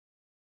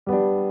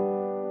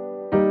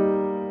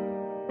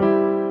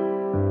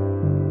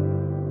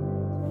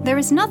there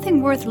is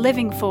nothing worth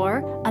living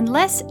for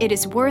unless it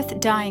is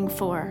worth dying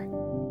for.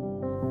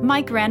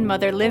 My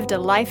grandmother lived a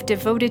life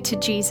devoted to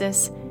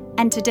Jesus,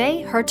 and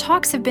today her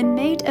talks have been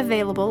made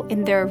available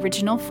in their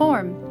original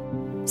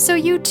form. So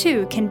you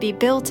too can be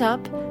built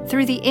up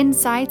through the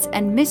insights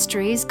and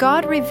mysteries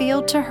God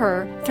revealed to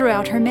her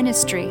throughout her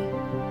ministry.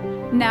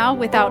 Now,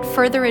 without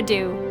further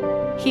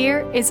ado,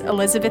 here is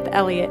Elizabeth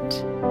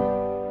Elliot.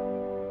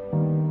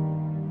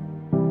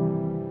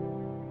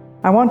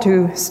 I want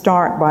to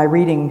start by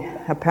reading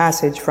a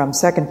passage from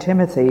 2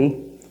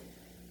 Timothy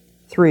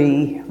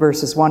 3,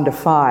 verses 1 to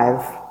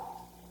 5.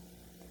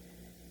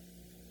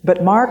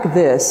 But mark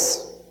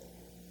this,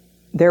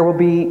 there will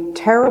be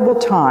terrible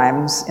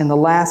times in the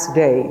last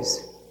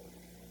days.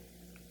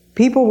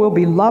 People will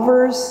be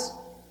lovers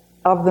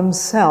of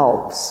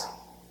themselves,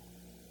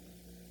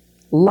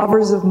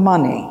 lovers of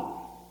money,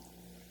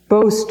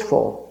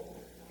 boastful,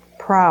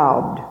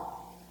 proud,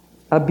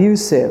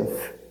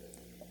 abusive,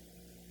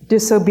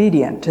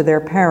 disobedient to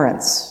their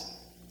parents,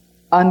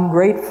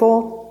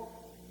 ungrateful,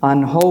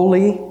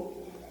 unholy,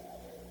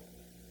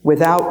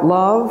 without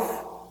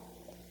love,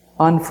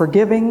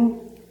 unforgiving,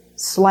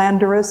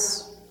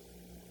 slanderous,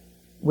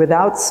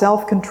 without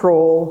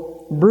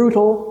self-control,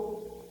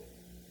 brutal,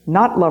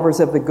 not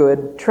lovers of the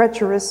good,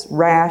 treacherous,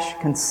 rash,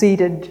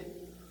 conceited,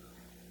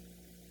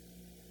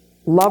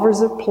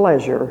 lovers of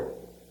pleasure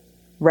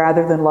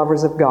rather than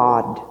lovers of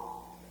God,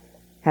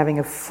 having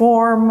a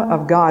form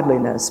of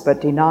godliness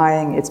but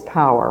denying its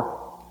power.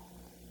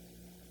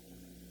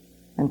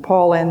 And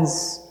Paul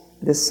ends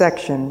this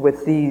section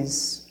with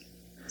these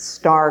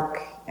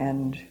stark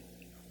and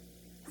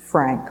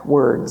frank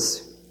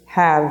words: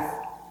 have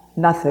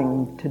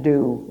nothing to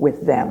do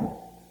with them.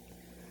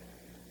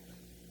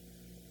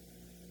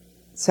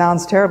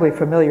 Sounds terribly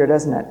familiar,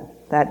 doesn't it?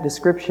 That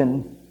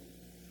description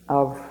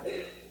of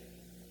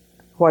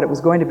what it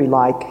was going to be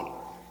like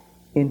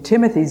in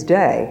Timothy's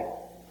day.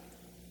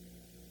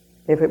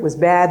 If it was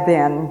bad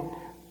then,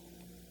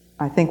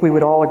 I think we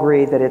would all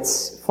agree that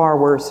it's far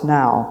worse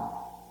now.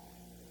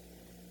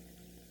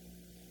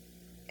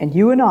 And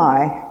you and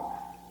I,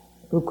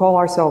 who call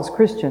ourselves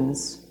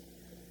Christians,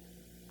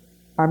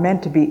 are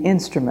meant to be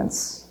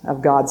instruments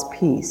of God's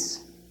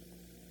peace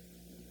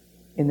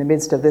in the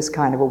midst of this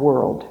kind of a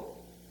world.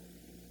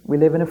 We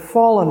live in a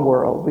fallen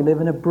world. We live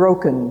in a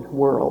broken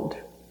world.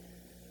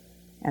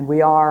 And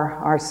we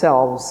are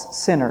ourselves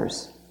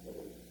sinners,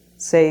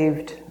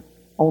 saved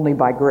only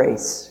by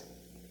grace.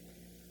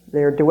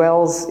 There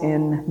dwells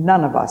in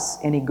none of us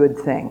any good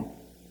thing.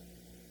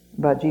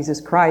 But Jesus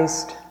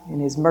Christ, in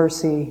his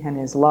mercy and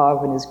his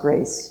love and his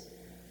grace,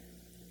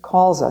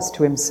 calls us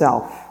to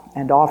himself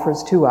and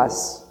offers to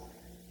us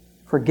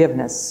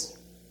forgiveness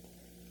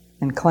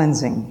and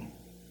cleansing.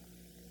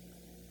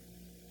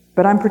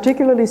 But I'm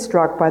particularly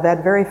struck by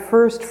that very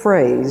first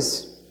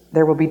phrase: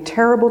 there will be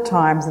terrible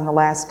times in the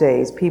last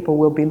days. People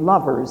will be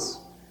lovers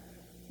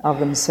of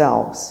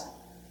themselves.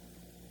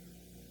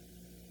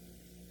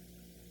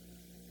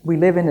 We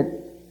live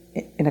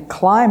in a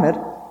climate,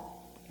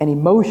 an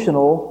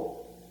emotional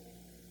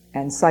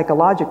and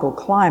psychological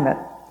climate,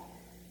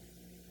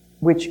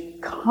 which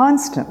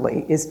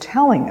constantly is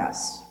telling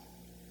us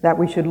that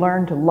we should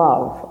learn to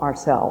love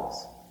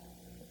ourselves.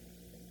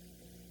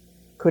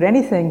 Could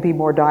anything be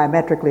more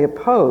diametrically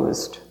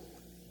opposed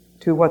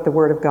to what the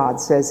Word of God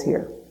says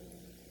here?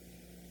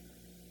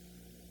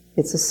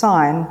 It's a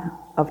sign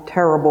of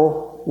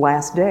terrible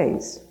last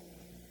days.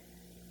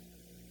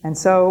 And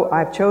so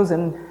I've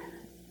chosen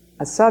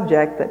a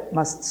subject that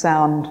must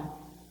sound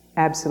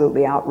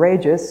absolutely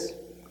outrageous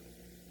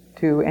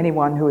to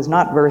anyone who is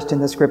not versed in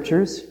the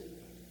Scriptures.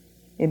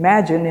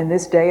 Imagine in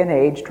this day and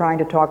age trying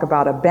to talk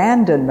about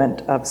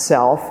abandonment of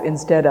self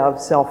instead of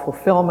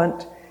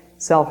self-fulfillment,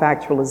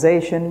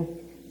 self-actualization,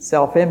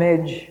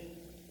 self-image,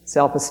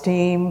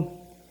 self-esteem,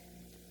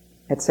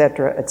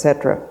 etc.,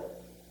 etc.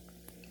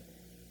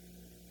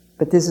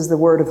 But this is the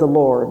word of the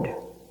Lord.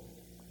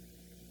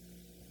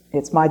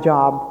 It's my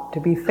job to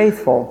be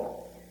faithful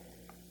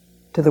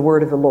to the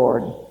word of the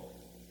Lord.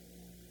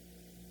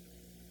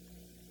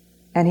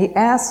 And he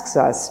asks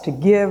us to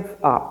give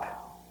up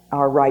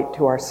our right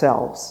to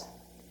ourselves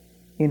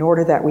in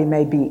order that we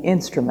may be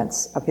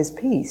instruments of his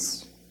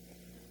peace.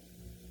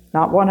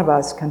 Not one of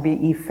us can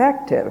be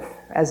effective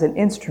as an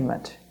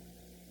instrument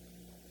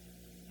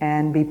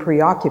and be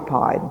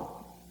preoccupied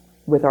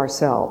with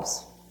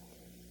ourselves.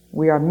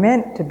 We are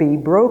meant to be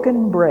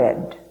broken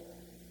bread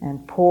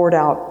and poured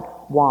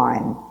out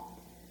wine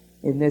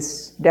in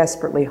this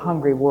desperately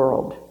hungry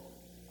world.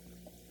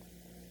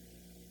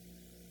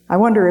 I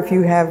wonder if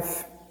you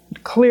have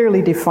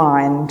clearly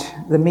defined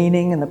the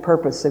meaning and the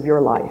purpose of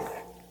your life.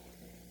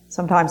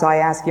 Sometimes I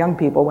ask young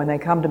people when they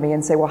come to me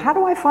and say, well, how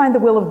do I find the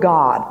will of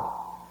God?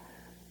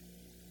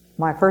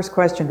 My first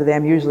question to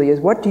them usually is,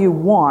 what do you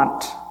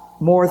want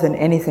more than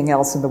anything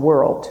else in the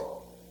world?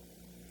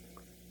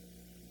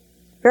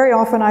 Very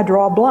often I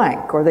draw a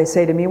blank, or they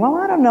say to me, well,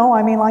 I don't know,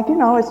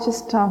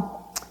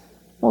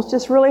 it's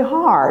just really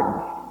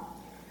hard.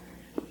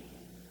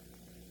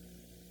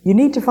 You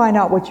need to find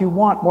out what you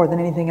want more than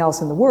anything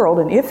else in the world,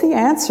 and if the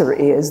answer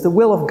is the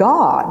will of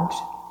God,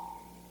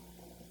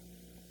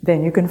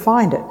 then you can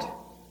find it.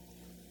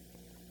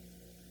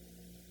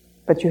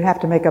 But you have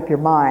to make up your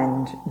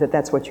mind that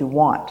that's what you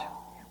want.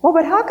 Well,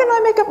 but how can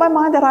I make up my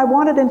mind that I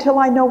want it until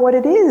I know what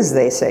it is,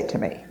 they say to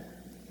me.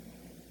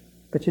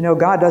 But you know,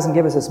 God doesn't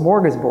give us a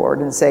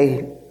smorgasbord and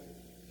say,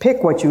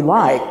 pick what you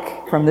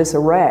like from this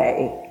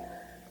array.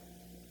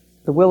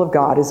 The will of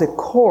God is a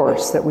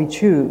course that we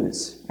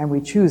choose, and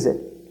we choose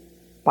it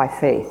by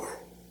faith.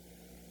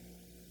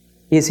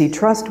 Is He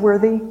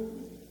trustworthy?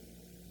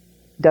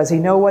 Does He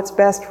know what's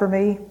best for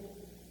me?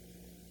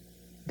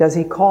 Does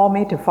He call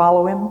me to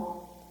follow Him?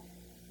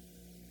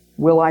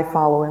 Will I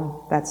follow Him?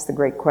 That's the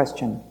great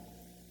question.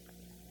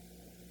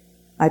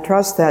 I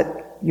trust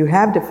that you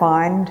have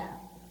defined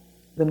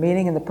the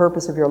meaning and the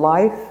purpose of your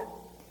life,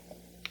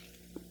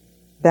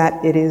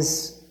 that it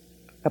is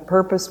a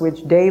purpose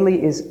which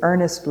daily is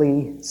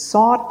earnestly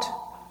sought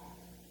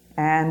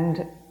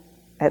and,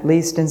 at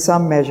least in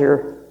some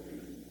measure,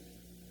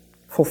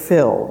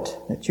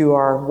 fulfilled, that you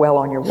are well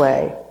on your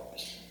way.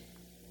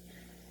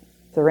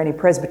 If there are any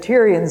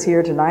Presbyterians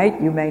here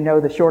tonight, you may know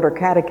the shorter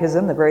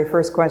catechism. The very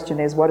first question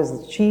is, what is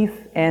the chief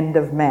end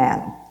of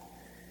man?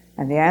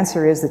 And the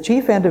answer is, the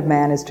chief end of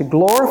man is to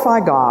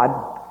glorify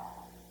God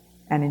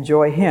and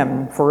enjoy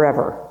Him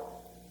forever.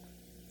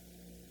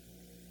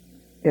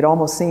 It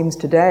almost seems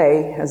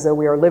today as though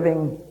we are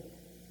living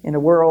in a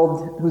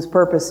world whose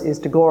purpose is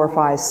to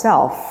glorify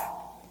self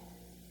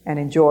and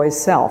enjoy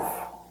self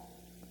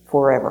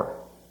forever.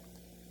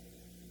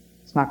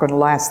 It's not going to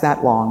last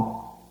that long.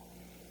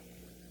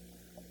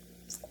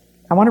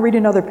 I want to read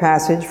another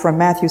passage from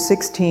Matthew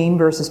 16,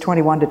 verses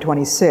 21 to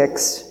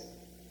 26.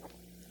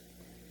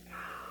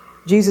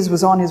 Jesus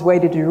was on His way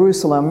to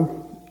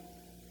Jerusalem,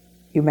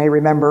 you may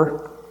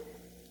remember,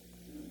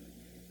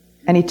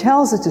 and He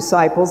tells His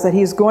disciples that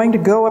He is going to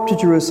go up to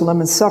Jerusalem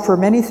and suffer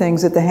many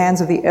things at the hands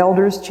of the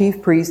elders,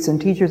 chief priests,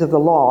 and teachers of the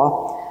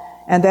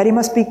law, and that He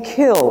must be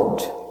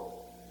killed,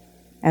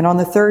 and on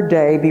the third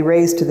day be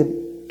raised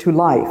to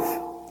life.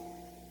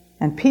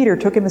 And Peter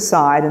took Him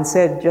aside and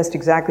said just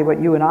exactly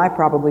what you and I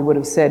probably would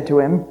have said to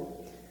Him.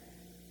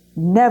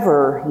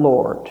 Never,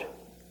 Lord.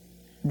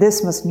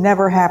 This must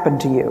never happen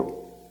to you.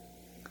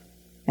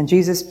 And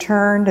Jesus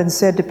turned and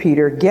said to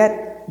Peter,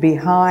 Get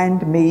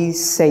behind me,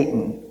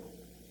 Satan.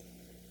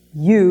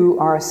 You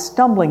are a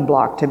stumbling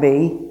block to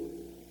me.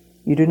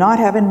 You do not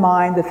have in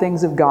mind the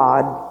things of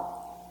God,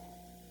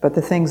 but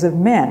the things of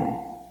men.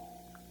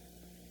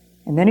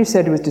 And then He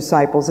said to His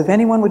disciples, If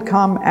anyone would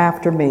come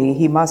after me,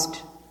 he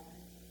must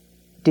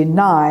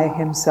deny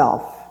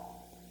himself.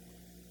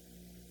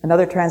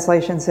 Another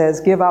translation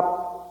says, give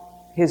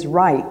up his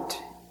right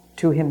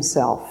to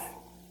himself,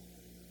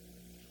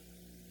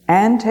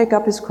 and take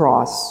up his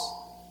cross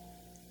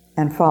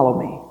and follow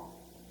me.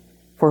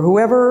 For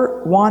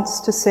whoever wants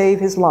to save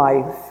his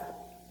life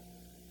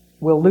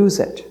will lose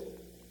it.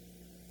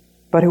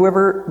 But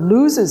whoever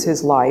loses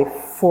his life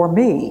for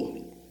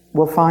me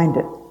will find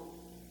it.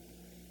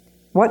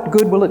 What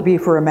good will it be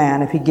for a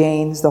man if he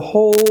gains the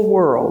whole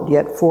world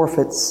yet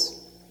forfeits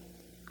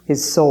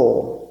his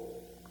soul?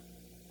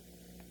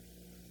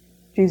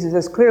 Jesus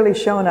has clearly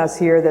shown us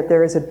here that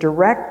there is a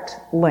direct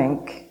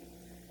link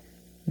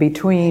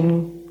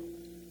between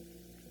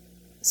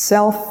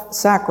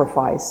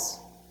self-sacrifice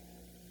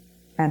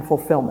and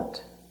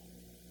fulfillment.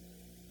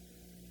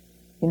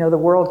 You know, the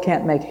world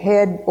can't make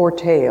head or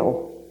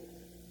tail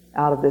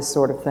out of this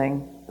sort of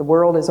thing. The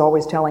world is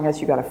always telling us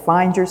you got to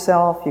find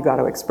yourself, you got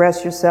to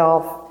express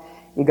yourself,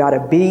 you got to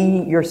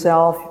be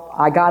yourself,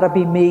 I got to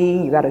be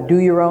me, you got to do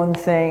your own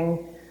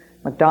thing.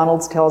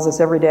 McDonald's tells us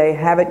every day,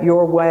 have it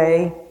your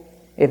way.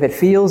 If it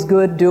feels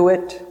good, do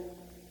it.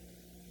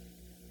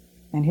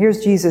 And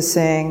here's Jesus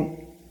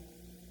saying,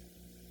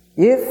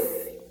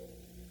 if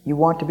you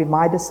want to be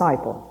my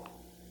disciple,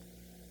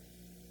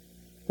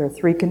 there are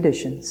 3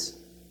 conditions.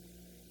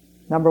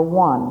 Number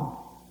 1,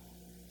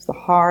 it's the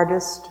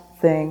hardest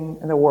thing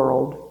in the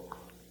world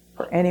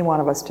for any one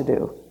of us to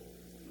do.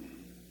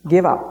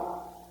 Give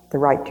up the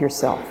right to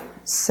yourself.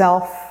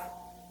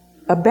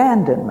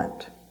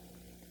 Self-abandonment.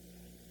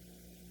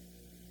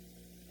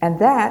 And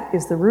that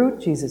is the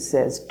route, Jesus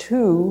says,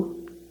 to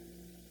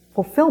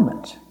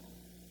fulfillment.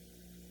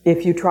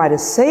 If you try to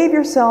save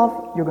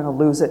yourself, you're going to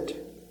lose it.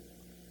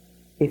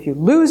 If you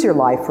lose your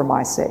life for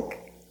my sake,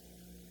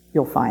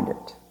 you'll find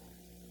it.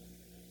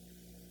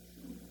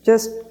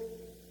 Just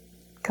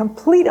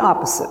complete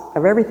opposite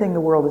of everything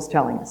the world is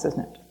telling us, isn't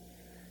it?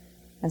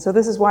 And so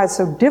this is why it's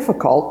so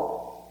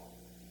difficult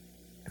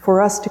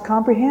for us to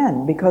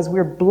comprehend, because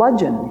we're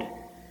bludgeoned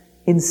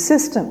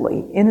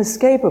insistently,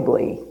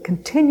 inescapably,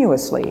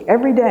 continuously,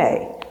 every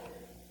day,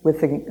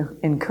 with the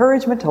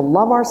encouragement to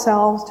love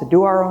ourselves, to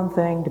do our own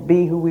thing, to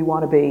be who we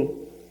want to be,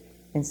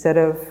 instead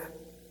of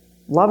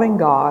loving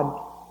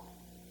God,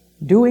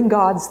 doing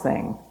God's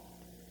thing,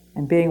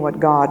 and being what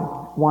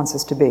God wants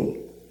us to be.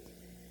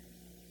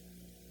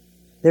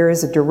 There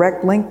is a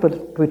direct link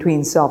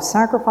between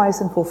self-sacrifice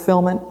and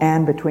fulfillment,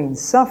 and between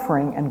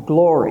suffering and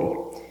glory.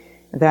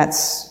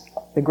 That's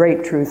the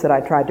great truth that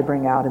I tried to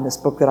bring out in this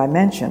book that I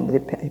mentioned,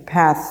 the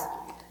path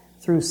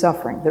through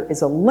suffering. There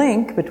is a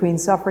link between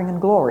suffering and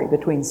glory,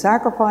 between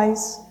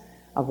sacrifice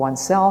of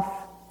oneself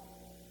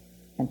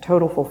and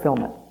total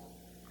fulfillment.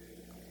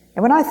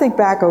 And when I think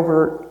back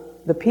over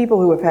the people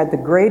who have had the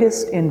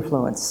greatest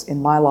influence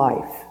in my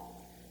life,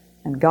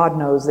 and God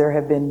knows there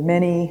have been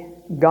many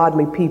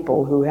godly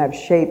people who have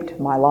shaped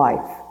my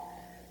life,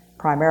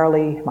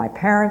 primarily my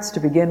parents to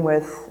begin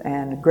with,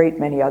 and a great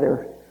many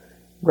other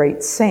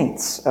great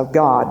saints of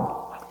God.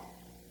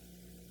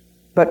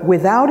 But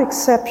without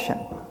exception,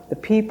 the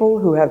people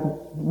who have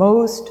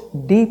most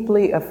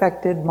deeply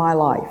affected my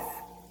life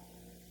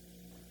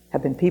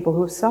have been people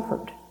who have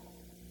suffered,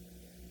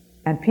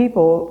 and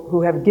people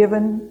who have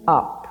given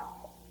up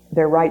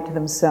their right to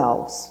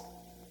themselves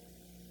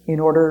in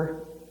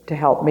order to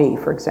help me,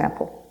 for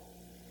example.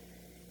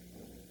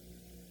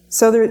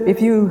 So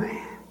if you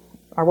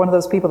are one of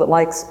those people that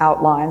likes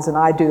outlines, and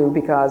I do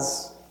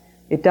because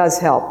it does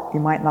help. You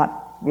might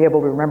not be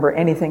able to remember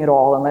anything at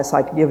all unless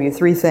I give you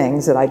three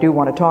things that I do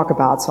want to talk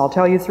about. So I'll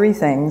tell you three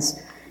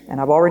things, and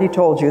I've already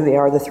told you they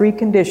are the three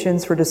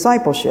conditions for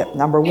discipleship.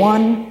 Number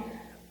one,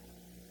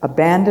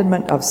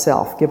 abandonment of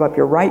self. Give up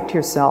your right to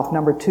yourself.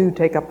 Number two,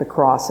 take up the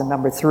cross. And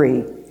number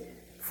three,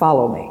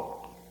 follow me.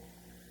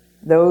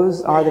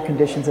 Those are the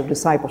conditions of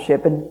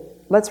discipleship. And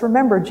let's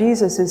remember,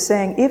 Jesus is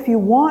saying, if you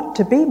want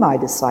to be my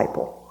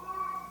disciple,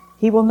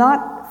 he will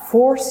not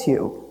force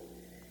you.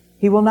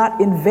 He will not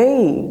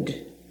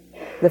invade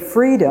the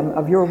freedom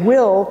of your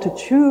will to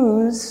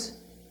choose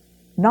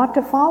not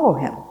to follow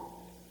him.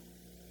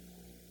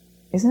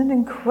 Isn't it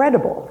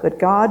incredible that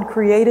God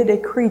created a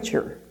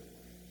creature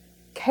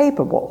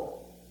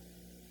capable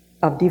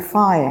of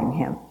defying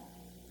him,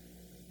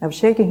 of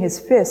shaking his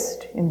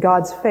fist in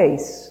God's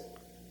face,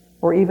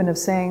 or even of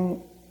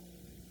saying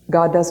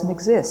God doesn't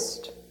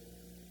exist?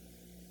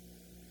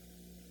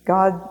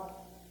 God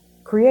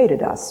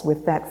created us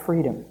with that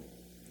freedom.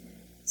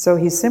 So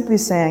he's simply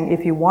saying,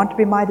 if you want to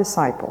be my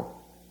disciple,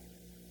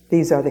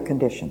 these are the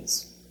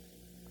conditions.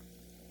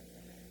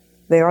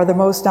 They are the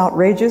most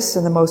outrageous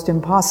and the most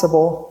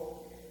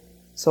impossible,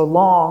 so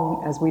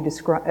long as we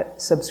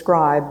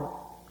subscribe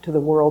to the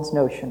world's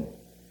notion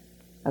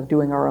of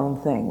doing our own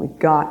thing. We've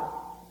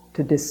got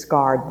to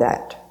discard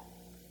that.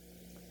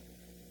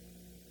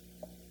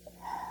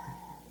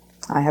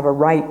 I have a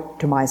right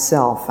to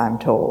myself, I'm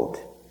told.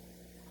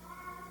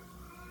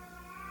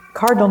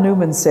 Cardinal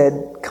Newman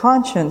said,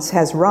 conscience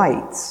has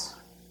rights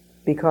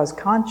because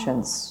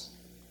conscience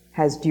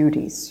has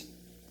duties.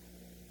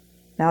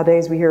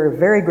 Nowadays we hear a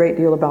very great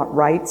deal about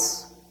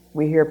rights.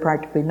 We hear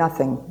practically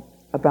nothing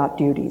about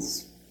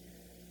duties.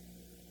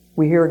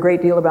 We hear a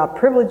great deal about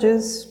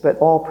privileges, but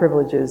all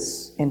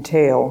privileges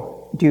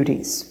entail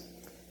duties.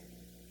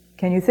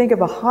 Can you think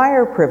of a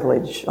higher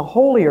privilege, a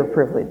holier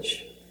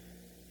privilege,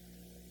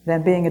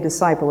 than being a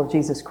disciple of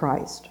Jesus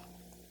Christ?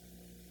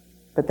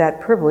 But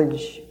that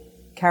privilege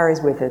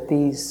carries with it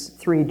these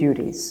three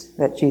duties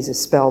that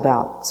Jesus spelled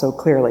out so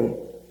clearly.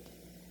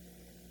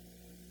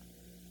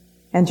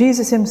 And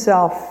Jesus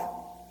himself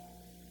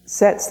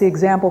sets the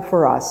example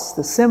for us.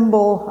 The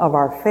symbol of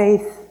our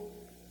faith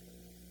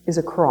is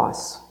a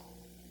cross.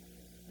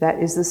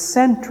 That is the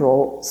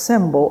central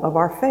symbol of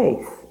our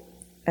faith,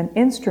 an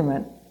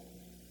instrument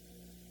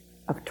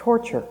of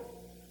torture,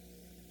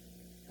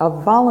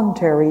 of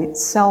voluntary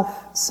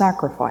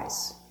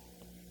self-sacrifice.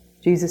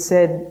 Jesus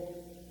said,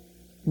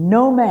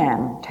 no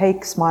man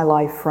takes my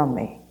life from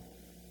me.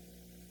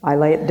 I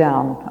lay it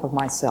down of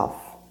myself.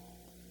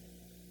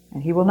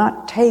 And he will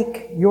not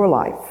take your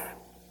life.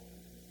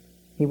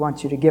 He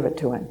wants you to give it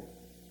to him,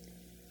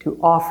 to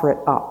offer it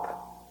up.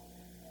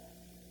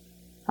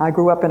 I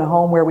grew up in a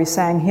home where we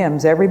sang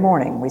hymns every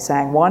morning. We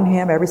sang one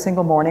hymn every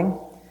single morning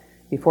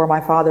before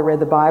my father read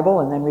the Bible,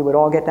 and then we would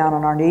all get down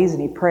on our knees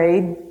and he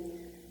prayed.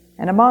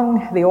 And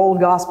among the old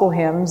gospel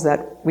hymns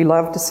that we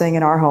loved to sing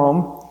in our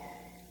home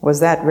was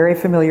that very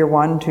familiar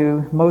one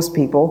to most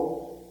people,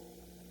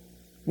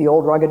 the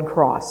old rugged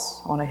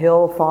cross. On a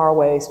hill far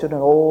away stood an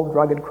old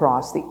rugged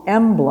cross, the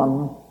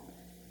emblem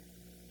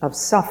of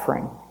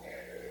suffering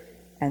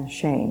and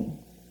shame.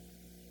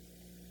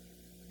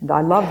 And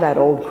I love that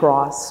old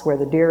cross where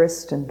the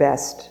dearest and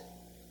best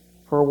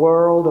for a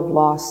world of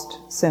lost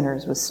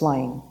sinners was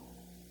slain.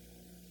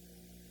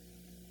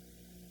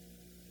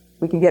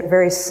 We can get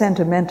very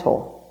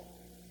sentimental,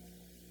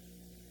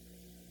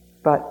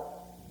 but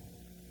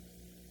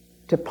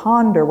to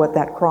ponder what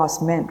that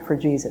cross meant for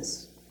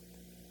Jesus,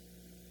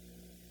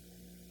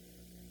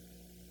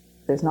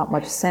 there's not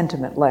much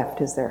sentiment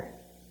left, is there?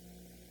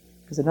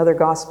 There's another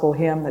gospel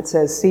hymn that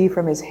says, see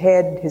from his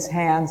head, his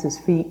hands, his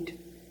feet,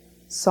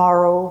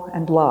 sorrow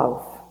and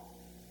love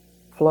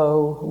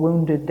flow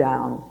wounded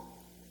down.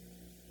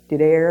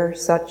 Did e'er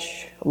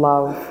such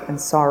love and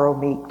sorrow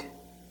meet,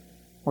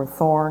 or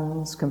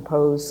thorns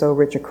compose so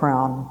rich a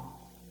crown?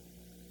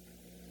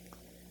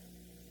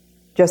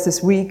 Just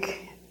this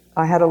week,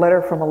 I had a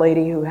letter from a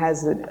lady who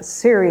has a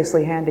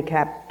seriously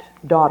handicapped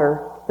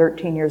daughter,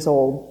 13 years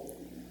old.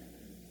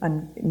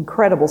 An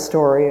incredible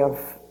story of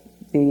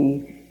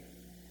the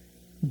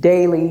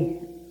daily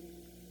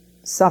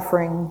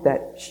suffering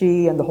that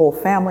she and the whole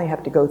family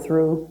have to go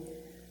through,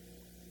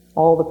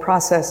 all the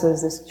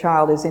processes. This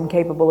child is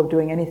incapable of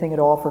doing anything at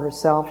all for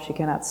herself. She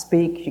cannot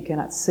speak, she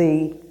cannot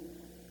see.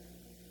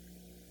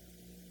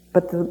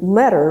 But the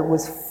letter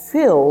was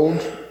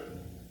filled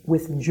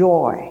with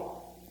joy.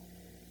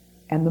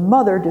 And the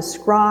mother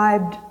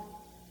described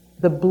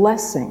the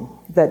blessing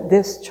that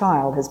this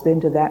child has been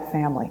to that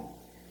family.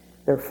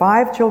 There are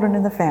 5 children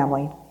in the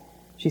family.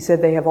 She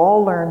said they have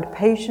all learned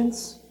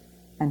patience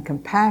and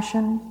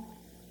compassion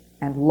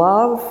and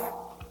love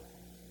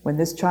when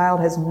this child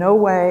has no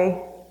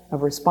way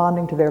of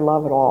responding to their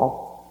love at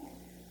all.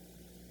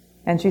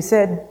 And she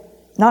said,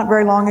 not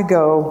very long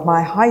ago,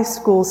 my high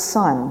school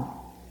son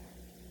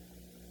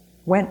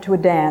went to a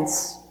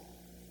dance,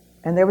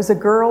 and there was a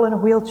girl in a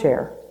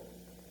wheelchair.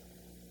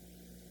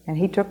 And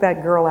he took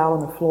that girl out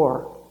on the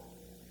floor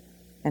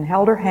and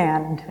held her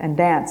hand and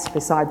danced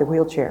beside the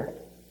wheelchair.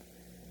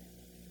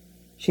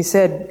 She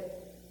said,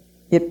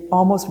 it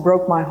almost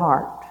broke my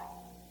heart,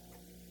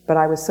 but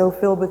I was so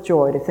filled with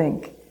joy to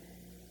think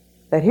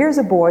that here's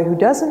a boy who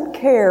doesn't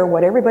care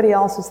what everybody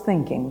else is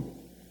thinking,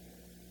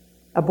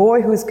 a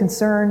boy who is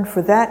concerned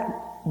for that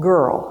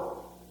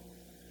girl,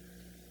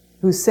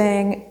 who's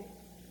saying,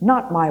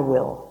 not my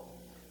will,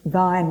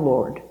 thine,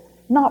 Lord,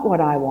 not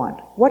what I want.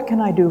 What can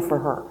I do for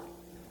her?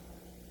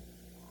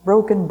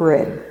 Broken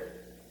bread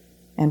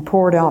and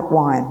poured out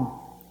wine.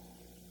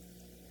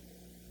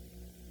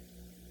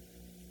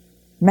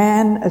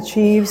 Man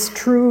achieves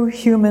true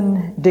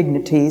human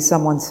dignity,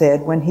 someone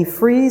said, when he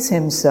frees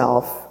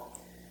himself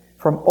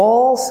from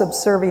all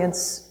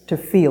subservience to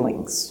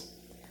feelings.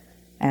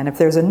 And if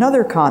there's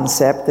another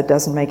concept that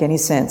doesn't make any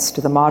sense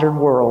to the modern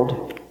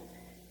world,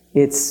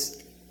 it's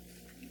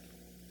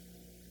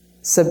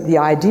the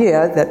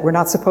idea that we're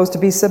not supposed to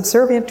be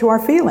subservient to our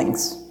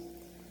feelings.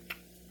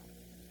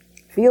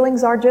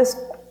 Feelings are just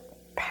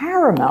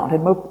paramount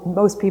in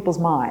most people's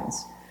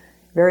minds.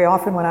 Very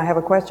often when I have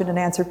a question and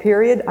answer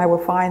period, I will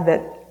find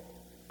that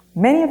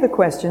many of the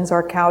questions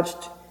are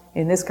couched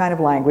in this kind of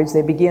language.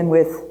 They begin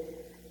with,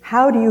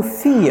 how do you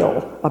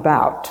feel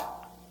about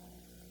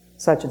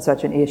such and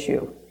such an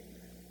issue?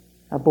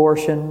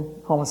 Abortion,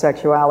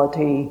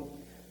 homosexuality,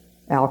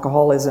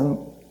 alcoholism,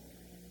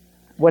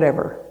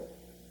 whatever.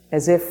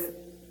 As if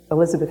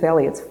Elizabeth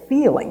Elliot's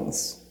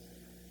feelings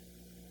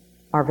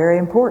are very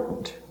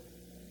important.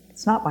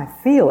 It's not my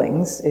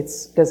feelings,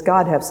 it's does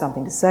God have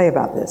something to say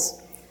about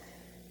this?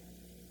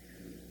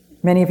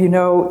 Many of you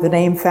know the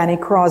name Fanny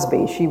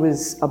Crosby. She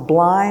was a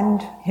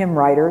blind hymn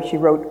writer. She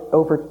wrote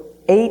over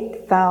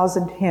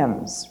 8,000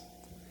 hymns.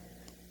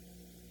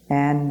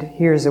 And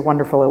here's a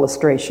wonderful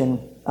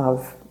illustration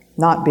of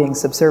not being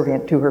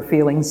subservient to her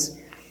feelings.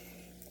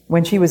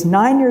 When she was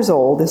 9 years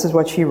old, this is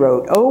what she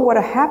wrote. Oh, what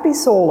a happy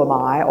soul am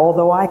I,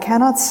 although I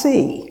cannot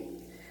see.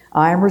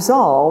 I am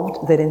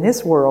resolved that in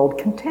this world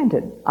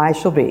contented I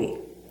shall be.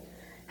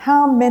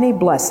 How many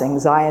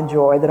blessings I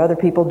enjoy that other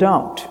people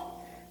don't.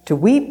 To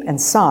weep and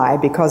sigh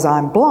because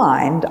I'm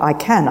blind, I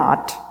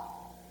cannot,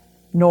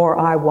 nor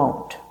I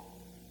won't.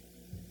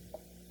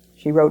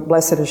 She wrote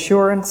Blessed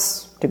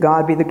Assurance, To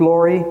God Be the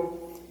Glory,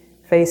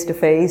 Face to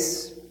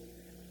Face,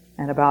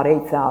 and about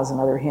 8,000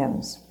 other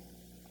hymns.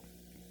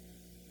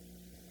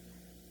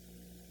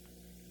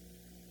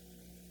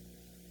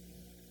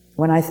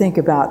 When I think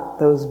about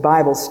those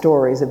Bible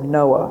stories of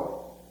Noah,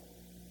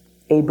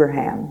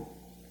 Abraham,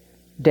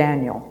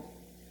 Daniel,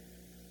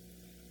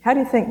 how do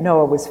you think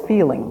Noah was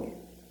feeling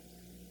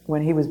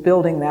when he was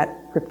building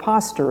that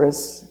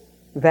preposterous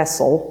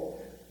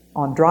vessel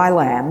on dry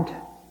land?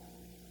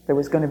 There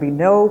was going to be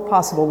no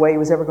possible way he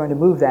was ever going to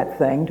move that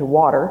thing to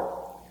water.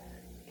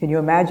 Can you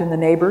imagine the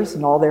neighbors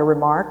and all their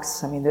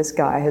remarks? I mean, this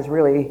guy has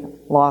really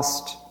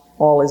lost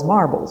all his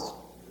marbles.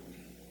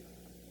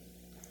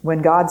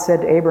 When God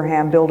said to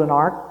Abraham, build an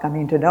ark,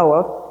 to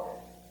Noah,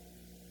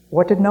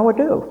 what did Noah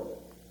do?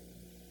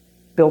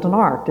 Built an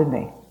ark,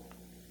 didn't he?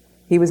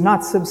 He was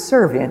not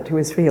subservient to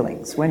his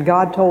feelings. When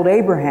God told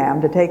Abraham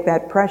to take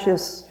that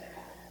precious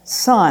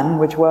son,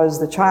 which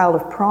was the child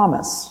of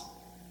promise,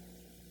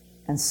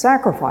 and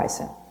sacrifice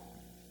him,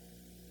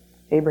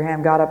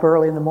 Abraham got up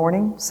early in the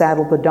morning,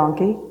 saddled the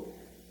donkey,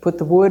 put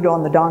the wood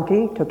on the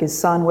donkey, took his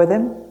son with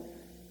him,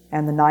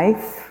 and the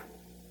knife,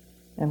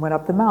 and went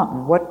up the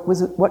mountain.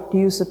 What do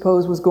you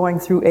suppose was going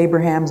through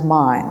Abraham's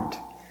mind?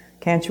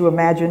 Can't you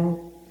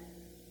imagine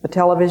a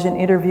television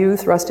interview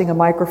thrusting a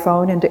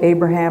microphone into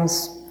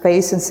Abraham's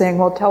face and saying,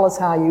 well, tell us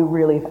how you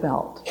really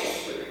felt.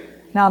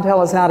 Now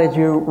tell us, how did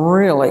you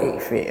really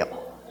feel?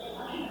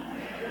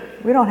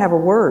 We don't have a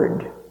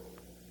word,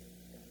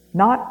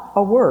 not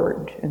a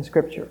word in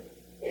Scripture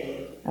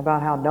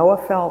about how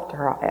Noah felt,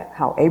 or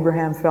how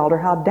Abraham felt, or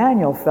how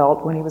Daniel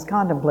felt when he was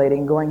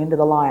contemplating going into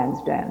the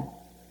lion's den.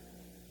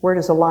 Where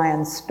does a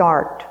lion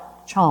start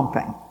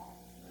chomping?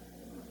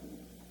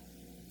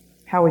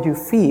 How would you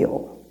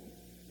feel?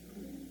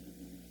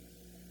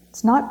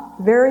 It's not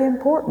very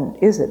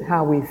important, is it,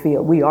 how we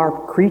feel? We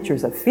are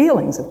creatures of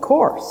feelings, of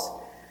course.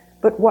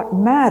 But what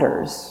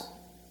matters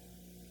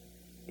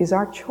is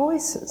our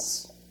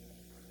choices,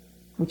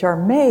 which are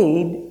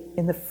made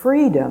in the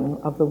freedom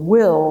of the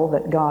will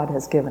that God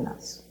has given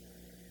us.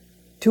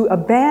 To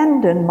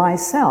abandon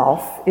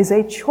myself is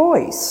a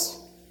choice.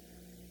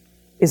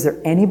 Is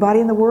there anybody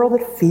in the world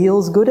that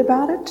feels good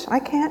about it? I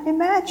can't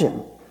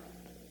imagine.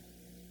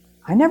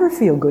 I never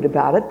feel good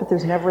about it, but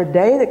there's never a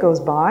day that goes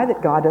by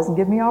that God doesn't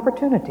give me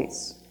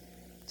opportunities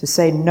to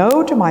say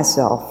no to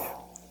myself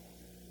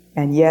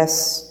and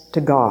yes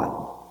to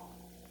God.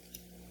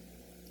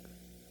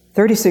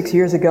 36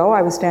 years ago,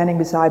 I was standing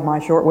beside my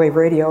shortwave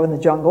radio in the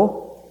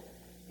jungle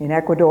in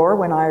Ecuador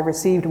when I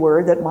received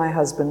word that my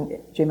husband,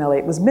 Jim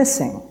Elliot, was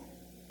missing.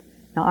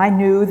 Now, I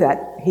knew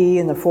that he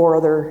and the 4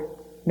 other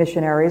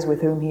missionaries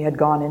with whom he had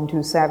gone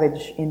into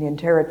savage Indian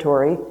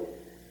territory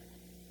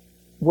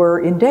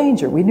were in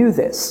danger. We knew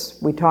this.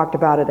 We talked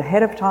about it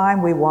ahead of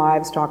time. We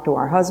wives talked to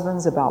our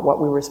husbands about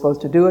what we were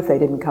supposed to do if they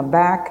didn't come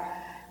back.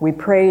 We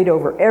prayed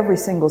over every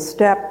single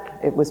step.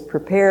 It was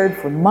prepared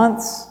for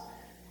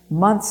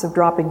months of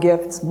dropping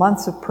gifts,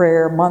 months of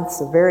prayer,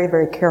 months of very,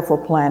 very careful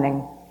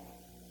planning.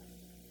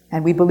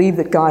 And we believed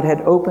that God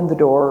had opened the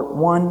door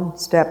one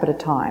step at a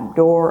time,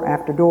 door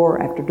after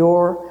door after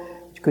door,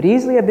 which could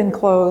easily have been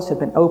closed, had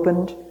been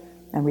opened,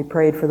 and we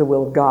prayed for the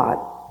will of God.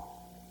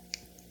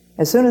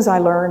 As soon as I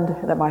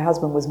learned that my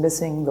husband was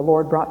missing, the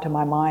Lord brought to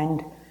my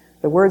mind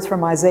the words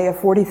from Isaiah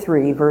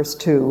 43, verse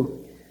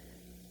 2.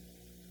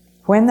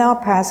 When thou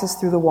passest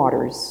through the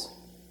waters,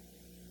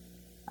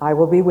 I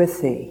will be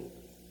with thee,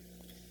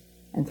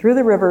 and through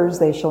the rivers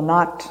they shall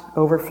not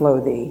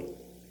overflow thee.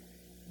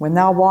 When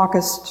thou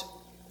walkest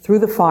through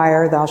the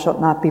fire, thou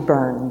shalt not be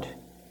burned,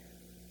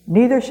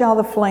 neither shall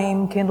the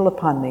flame kindle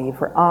upon thee,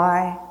 for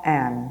I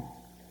am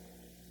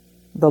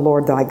the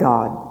Lord thy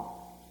God.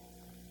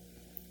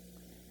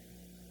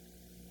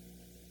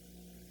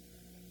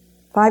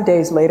 5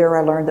 days later,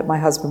 I learned that my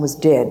husband was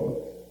dead.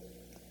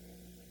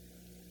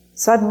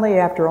 Suddenly,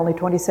 after only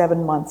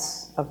 27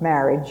 months of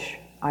marriage,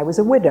 I was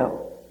a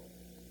widow.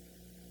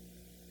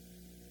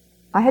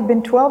 I had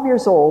been 12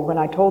 years old when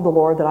I told the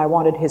Lord that I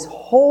wanted His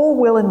whole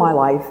will in my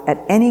life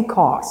at any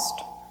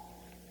cost.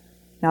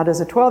 Now,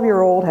 does a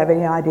 12-year-old have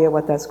any idea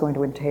what that's going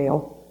to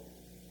entail?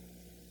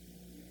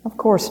 Of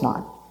course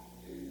not.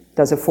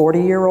 Does a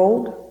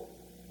 40-year-old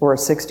or a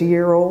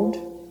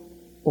 60-year-old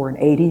or an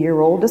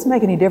 80-year-old? Doesn't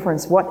make any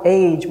difference what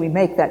age we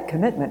make that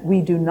commitment.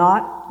 We do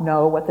not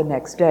know what the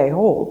next day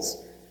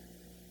holds.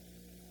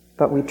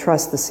 But we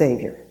trust the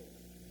Savior.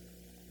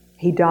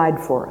 He died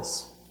for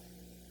us.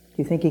 Do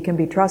you think He can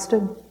be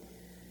trusted?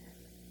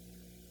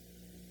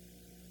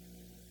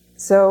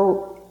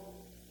 So,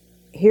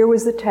 here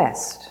was the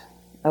test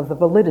of the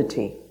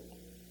validity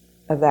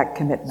of that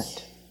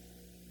commitment.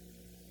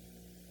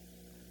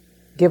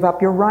 Give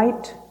up your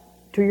right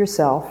to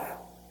yourself,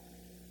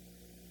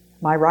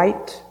 my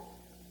right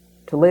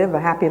to live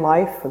a happy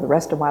life for the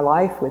rest of my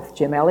life with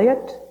Jim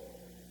Elliot.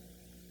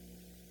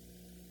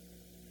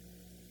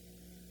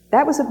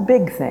 That was a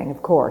big thing,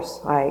 of course.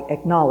 I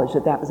acknowledge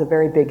that that was a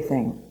very big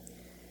thing.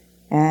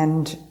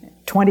 And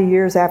 20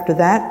 years after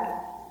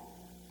that,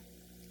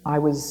 I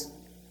was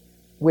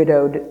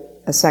widowed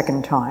a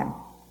second time.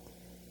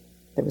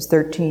 There was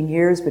 13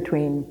 years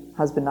between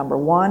husband number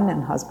 1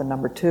 and husband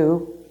number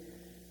 2,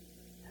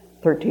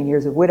 13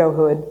 years of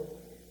widowhood,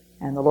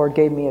 and the Lord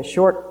gave me a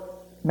short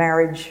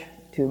marriage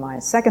to my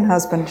second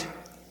husband,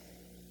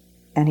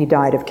 and he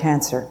died of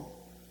cancer.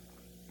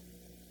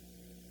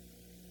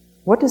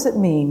 What does it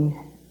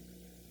mean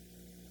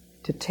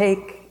to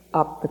take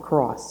up the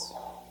cross?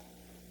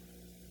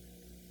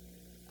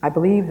 I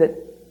believe that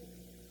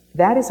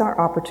that is our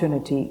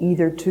opportunity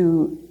either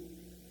to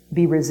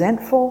be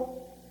resentful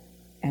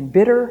and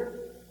bitter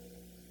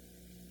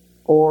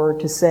or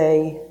to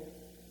say,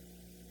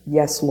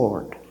 yes,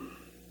 Lord.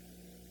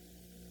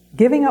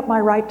 Giving up my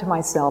right to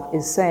myself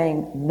is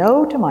saying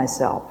no to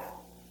myself,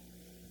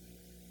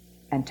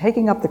 and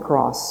taking up the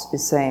cross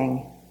is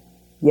saying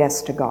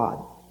yes to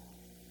God.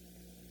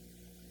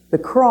 The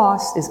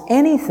cross is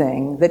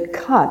anything that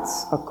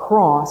cuts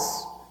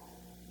across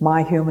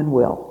my human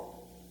will.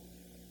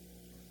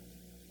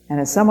 And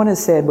as someone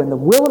has said, when the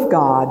will of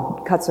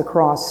God cuts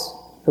across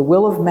the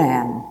will of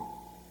man,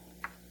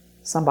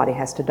 somebody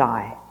has to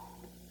die.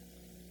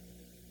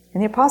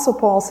 And the Apostle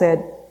Paul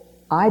said,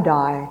 I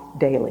die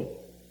daily.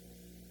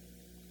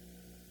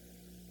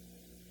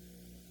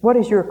 What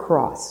is your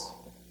cross?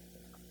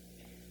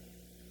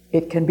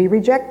 It can be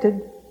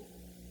rejected.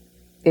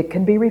 It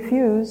can be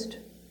refused.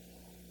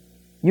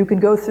 You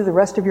can go through the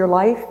rest of your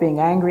life being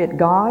angry at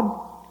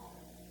God,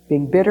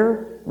 being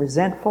bitter,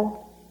 resentful.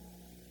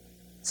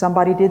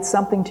 Somebody did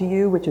something to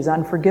you which is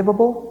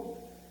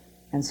unforgivable,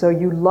 and so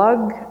you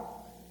lug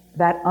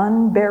that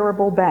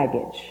unbearable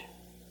baggage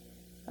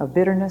of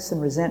bitterness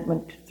and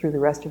resentment through the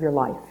rest of your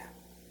life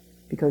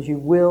because you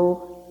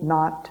will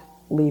not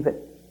leave it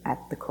at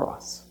the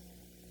cross.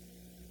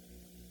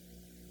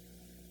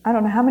 I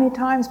don't know how many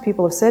times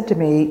people have said to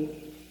me,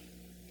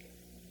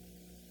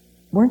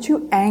 weren't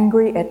you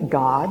angry at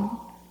God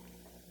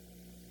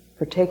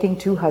for taking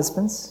 2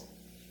 husbands?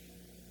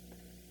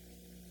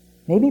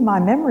 Maybe my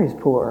memory's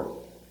poor.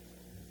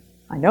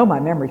 I know my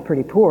memory's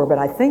pretty poor, but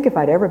I think if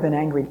I'd ever been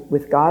angry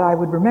with God, I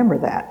would remember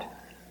that.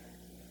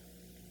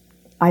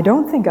 I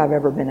don't think I've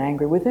ever been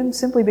angry with him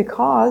simply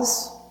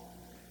because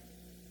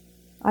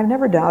I've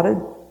never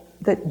doubted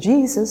that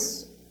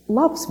Jesus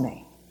loves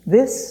me.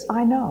 This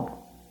I know,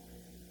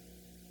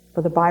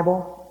 for the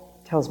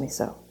Bible tells me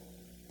so.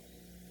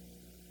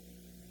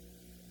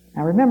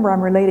 Now remember,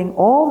 I'm relating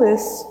all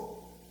this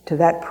to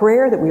that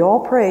prayer that we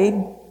all prayed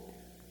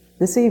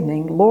this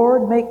evening.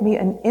 Lord, make me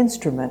an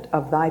instrument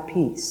of thy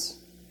peace.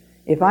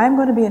 If I'm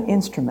going to be an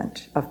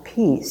instrument of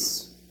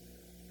peace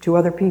to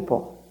other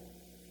people,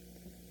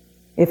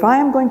 if I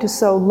am going to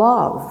sow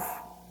love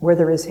where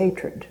there is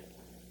hatred,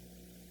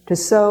 to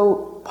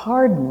sow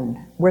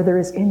pardon where there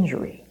is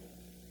injury,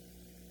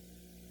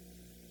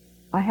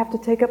 I have to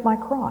take up my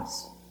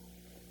cross.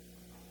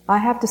 I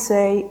have to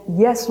say,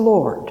 yes,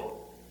 Lord.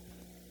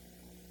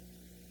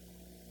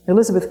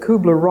 Elizabeth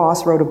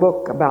Kubler-Ross wrote a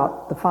book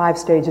about the 5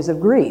 stages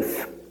of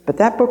grief, but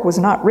that book was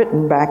not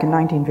written back in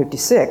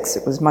 1956.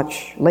 It was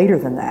much later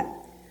than that.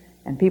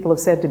 And people have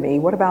said to me,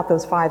 what about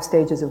those 5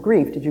 stages of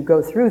grief? Did you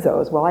go through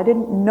those? Well, I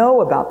didn't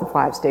know about the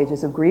 5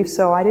 stages of grief,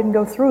 so I didn't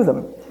go through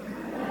them.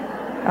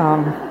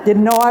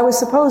 Didn't know I was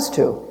supposed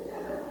to.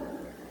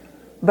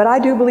 But I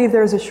do believe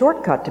there's a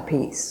shortcut to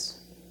peace.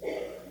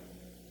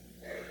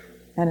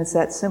 And it's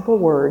that simple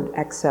word,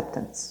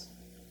 acceptance.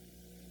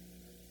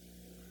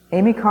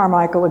 Amy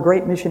Carmichael, a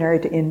great missionary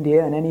to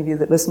India, and any of you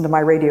that listen to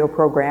my radio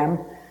program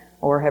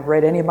or have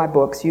read any of my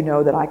books, you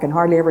know that I can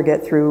hardly ever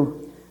get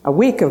through a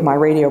week of my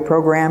radio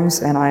programs,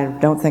 and I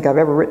don't think I've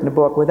ever written a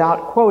book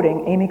without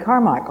quoting Amy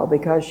Carmichael,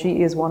 because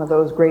she is one of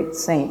those great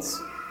saints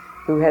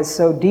who has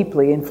so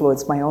deeply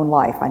influenced my own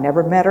life. I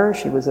never met her.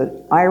 She was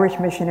an Irish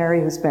missionary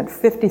who spent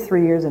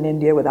 53 years in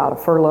India without a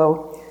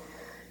furlough,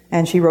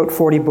 and she wrote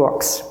 40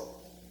 books.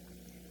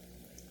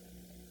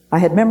 I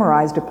had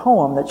memorized a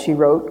poem that she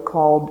wrote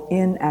called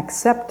 "In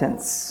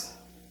Acceptance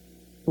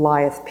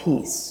Lieth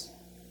Peace."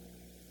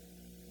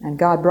 And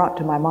God brought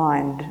to my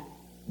mind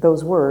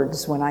those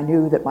words when I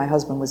knew that my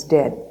husband was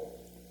dead.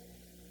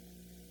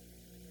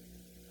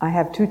 I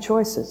have 2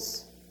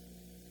 choices,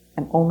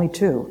 and only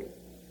 2.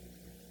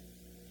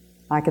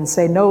 I can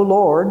say, no,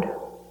 Lord,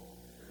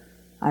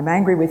 I'm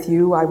angry with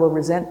you, I will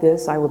resent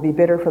this, I will be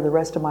bitter for the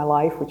rest of my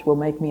life, which will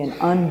make me an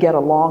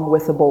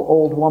unget-along-withable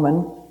old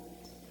woman.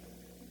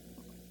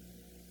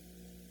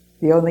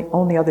 The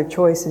only other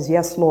choice is,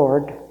 yes,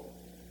 Lord,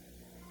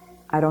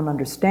 I don't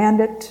understand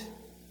it.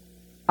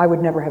 I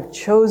would never have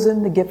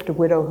chosen the gift of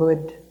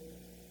widowhood.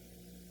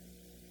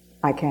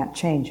 I can't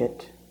change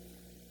it.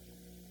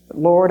 But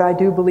Lord, I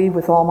do believe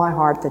with all my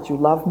heart that you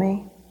love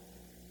me,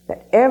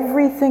 that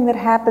everything that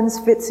happens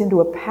fits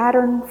into a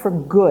pattern for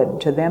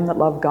good to them that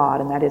love God,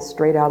 and that is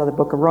straight out of the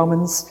book of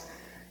Romans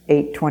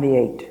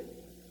 8:28.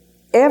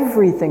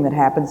 Everything that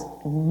happens,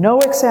 no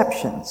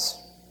exceptions.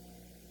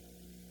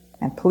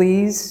 And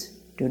please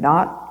do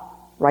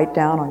not write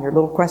down on your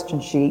little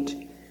question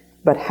sheet,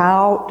 but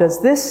how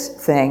does this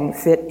thing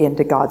fit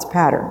into God's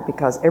pattern?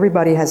 Because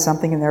everybody has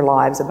something in their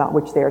lives about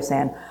which they're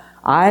saying,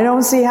 I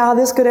don't see how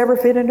this could ever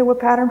fit into a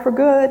pattern for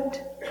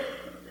good.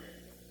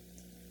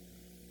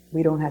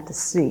 We don't have to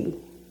see.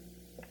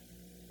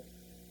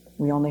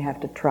 We only have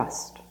to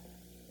trust.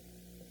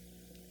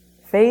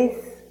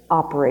 Faith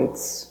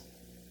operates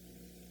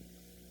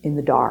in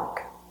the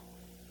dark,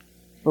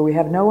 where we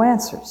have no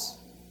answers.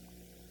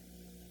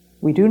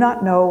 We do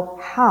not know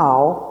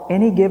how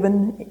any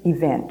given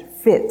event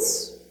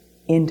fits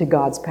into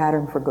God's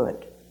pattern for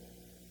good.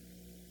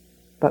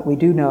 But we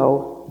do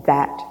know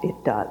that it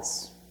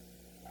does.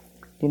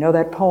 You know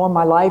that poem,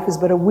 my life is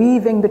but a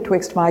weaving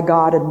betwixt my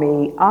God and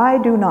me. I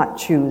do not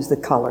choose the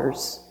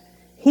colors.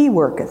 He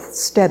worketh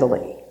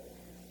steadily.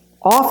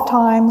 Oft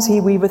times he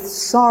weaveth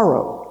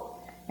sorrow,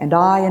 and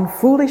I in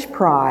foolish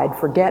pride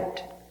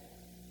forget.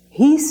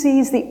 He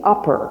sees the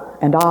upper,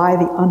 and I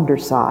the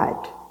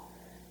underside.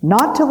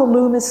 Not till the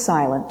loom is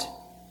silent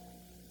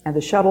and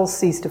the shuttles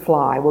cease to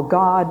fly will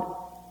God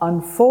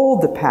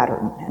unfold the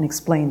pattern and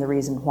explain the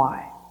reason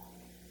why.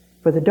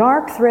 For the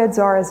dark threads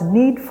are as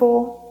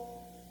needful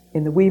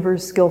in the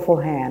weaver's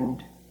skillful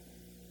hand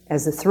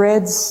as the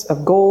threads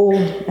of gold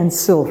and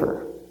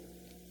silver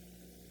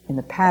in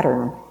the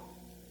pattern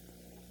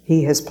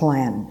he has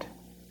planned.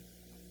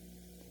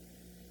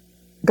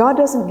 God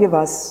doesn't give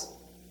us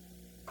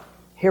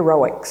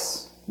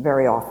heroics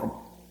very often.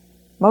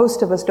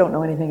 Most of us don't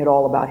know anything at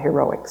all about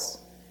heroics.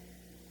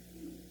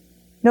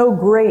 No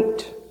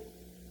great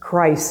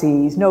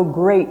crises, no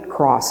great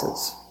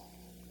crosses.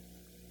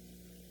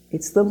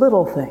 It's the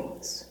little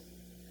things.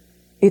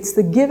 It's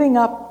the giving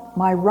up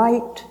my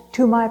right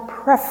to my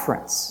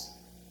preference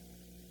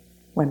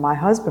when my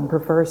husband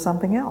prefers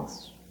something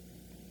else.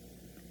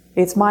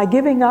 It's my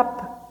giving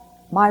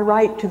up my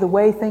right to the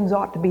way things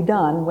ought to be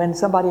done when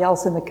somebody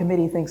else in the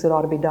committee thinks it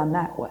ought to be done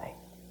that way.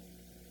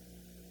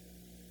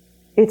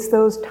 It's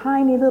those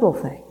tiny little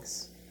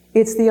things.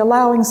 It's the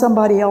allowing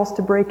somebody else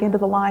to break into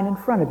the line in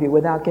front of you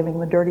without giving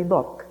them a dirty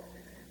look.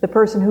 The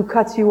person who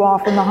cuts you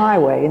off on the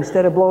highway,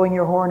 instead of blowing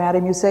your horn at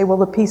him, you say, well,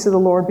 the peace of the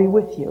Lord be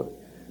with you.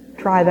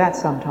 Try that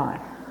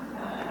sometime.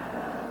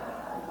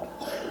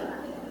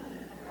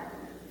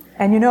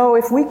 And you know,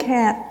 if we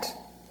can't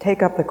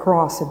take up the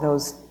cross in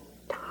those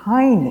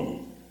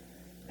tiny,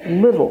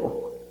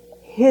 little,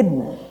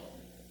 hidden,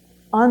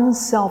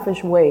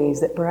 unselfish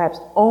ways that perhaps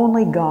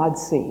only God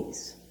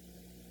sees,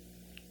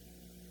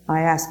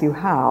 I ask you,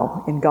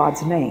 how, in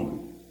God's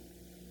name,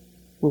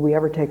 will we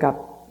ever take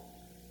up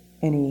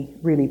any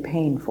really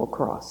painful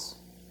cross?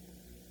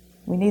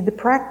 We need the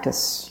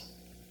practice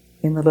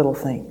in the little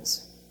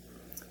things.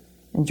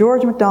 And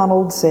George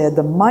MacDonald said,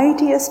 the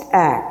mightiest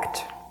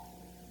act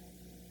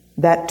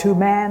that to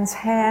man's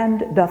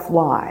hand doth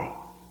lie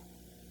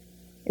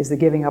is the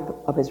giving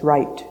up of his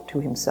right to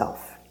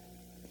himself.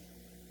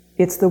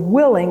 It's the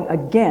willing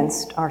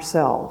against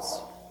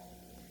ourselves.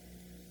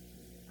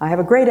 I have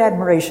a great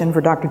admiration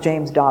for Dr.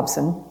 James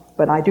Dobson,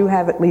 but I do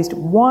have at least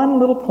one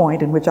little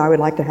point in which I would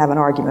like to have an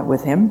argument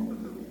with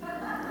him.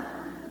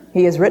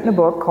 He has written a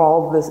book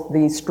called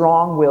The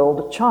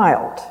Strong-Willed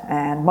Child,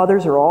 and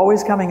mothers are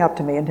always coming up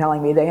to me and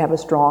telling me they have a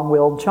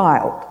strong-willed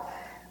child.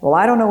 Well,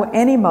 I don't know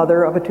any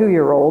mother of a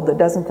 2-year-old that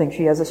doesn't think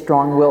she has a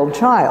strong-willed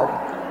child.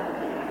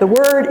 The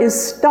word is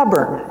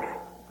stubborn,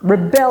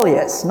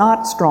 rebellious,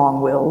 not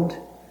strong-willed,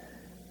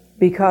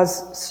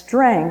 because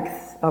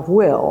strength of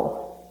will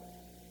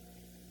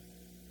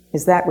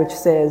is that which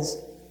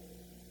says,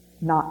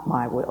 not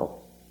my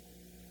will,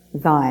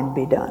 thine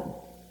be done.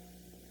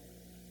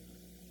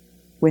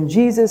 When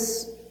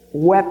Jesus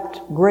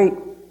wept great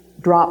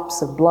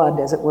drops of blood,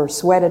 as it were,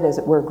 sweated, as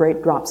it were,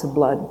 great drops of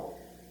blood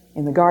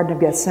in the Garden of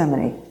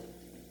Gethsemane,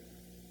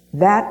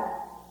 that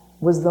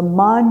was the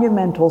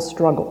monumental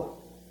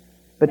struggle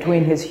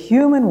between his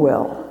human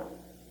will,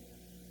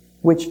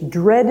 which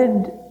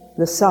dreaded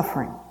the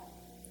suffering,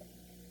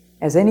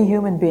 as any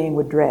human being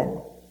would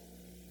dread,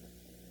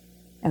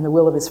 and the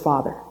will of his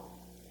Father.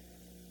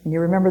 And you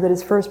remember that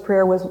his first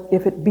prayer was,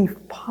 if it be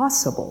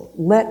possible,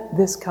 let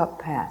this cup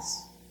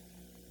pass.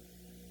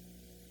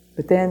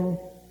 But then,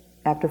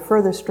 after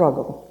further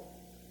struggle,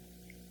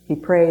 he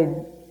prayed,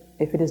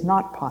 if it is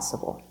not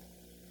possible,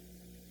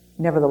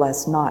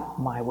 nevertheless not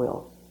my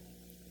will,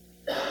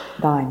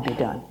 thine be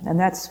done. And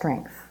that's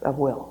strength of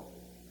will,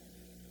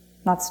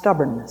 not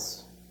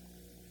stubbornness,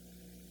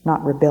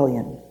 not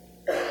rebellion.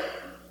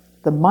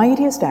 The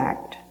mightiest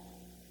act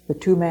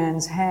that to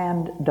man's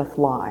hand doth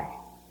lie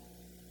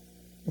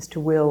is to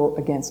will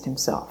against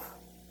himself,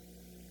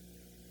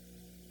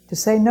 to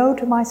say no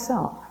to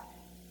myself.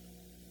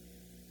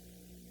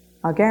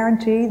 I'll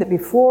guarantee that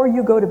before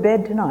you go to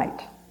bed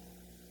tonight,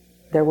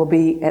 there will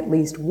be at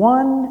least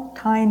one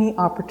tiny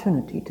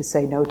opportunity to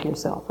say no to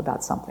yourself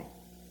about something.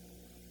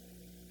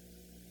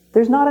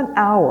 There's not an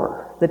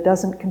hour that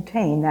doesn't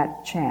contain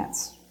that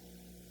chance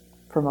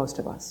for most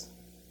of us.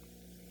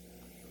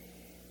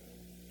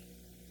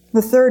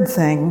 The third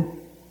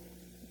thing,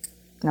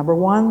 number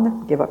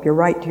 1, give up your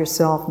right to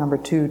yourself. Number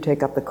 2,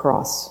 take up the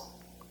cross.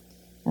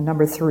 And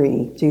number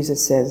 3,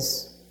 Jesus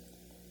says,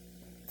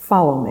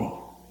 follow me.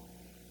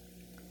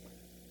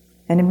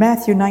 And in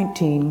Matthew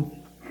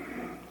 19,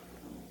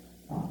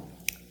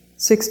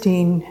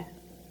 16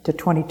 to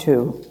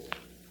 22,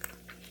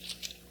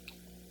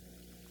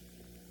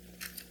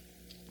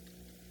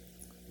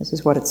 this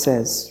is what it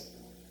says.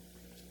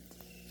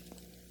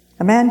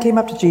 A man came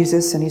up to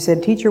Jesus and he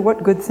said, Teacher,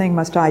 what good thing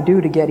must I do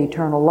to get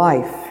eternal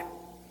life?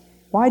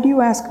 Why do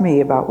you ask me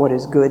about what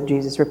is good?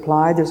 Jesus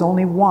replied, there's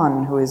only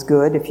one who is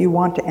good. If you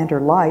want to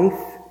enter life,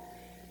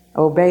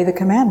 obey the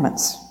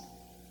commandments.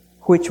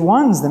 Which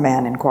ones? The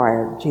man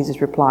inquired.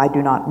 Jesus replied,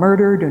 do not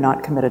murder, do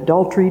not commit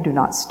adultery, do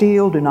not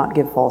steal, do not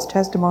give false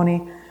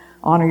testimony,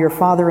 honor your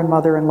father and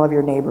mother, and love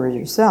your neighbor as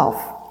yourself.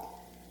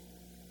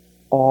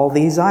 All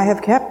these I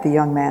have kept, the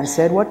young man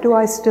said. What do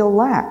I still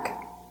lack?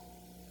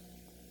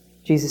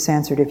 Jesus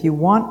answered, if you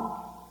want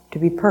to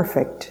be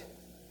perfect,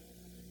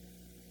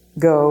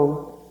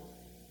 go,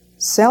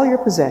 sell your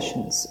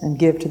possessions and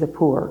give to the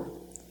poor,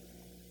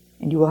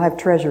 and you will have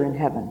treasure in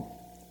heaven.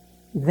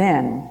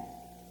 Then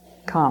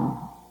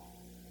come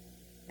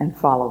and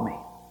follow me.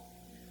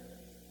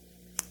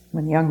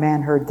 When the young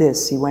man heard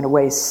this, he went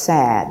away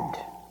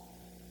sad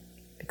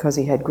because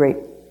he had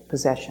great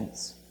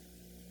possessions.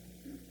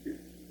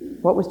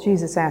 What was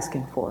Jesus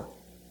asking for?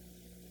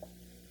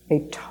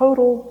 A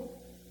total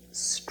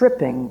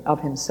stripping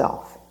of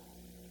himself,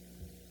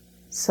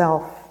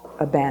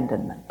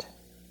 self-abandonment.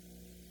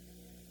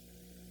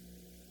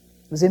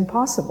 It was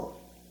impossible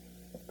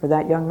for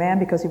that young man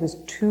because he was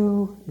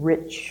too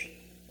rich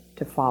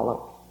to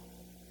follow.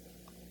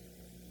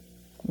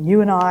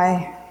 You and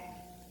I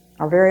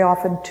are very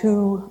often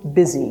too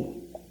busy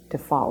to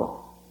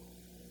follow,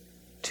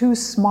 too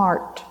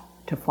smart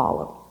to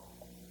follow,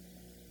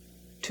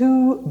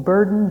 too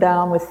burdened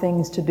down with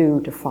things to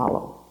do to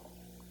follow.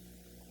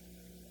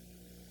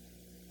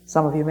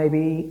 Some of you may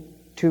be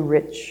too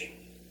rich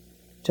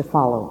to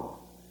follow.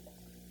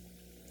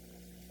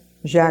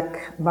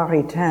 Jacques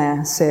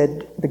Maritain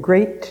said, the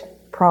great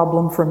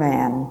problem for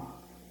man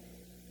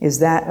is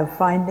that of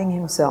finding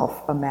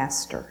himself a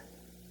master.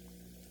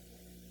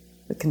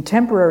 The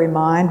contemporary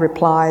mind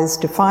replies,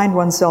 to find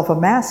oneself a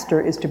master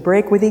is to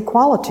break with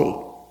equality,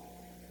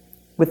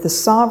 with the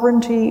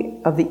sovereignty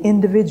of the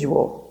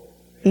individual.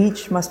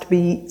 Each must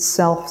be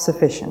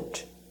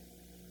self-sufficient.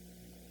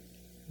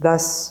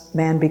 Thus,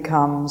 man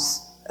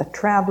becomes a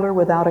traveler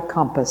without a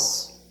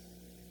compass,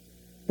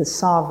 the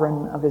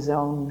sovereign of his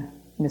own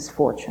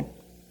misfortune.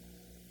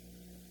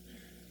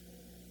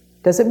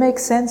 Does it make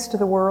sense to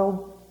the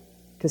world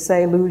to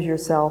say, lose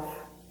yourself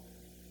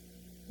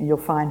and you'll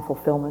find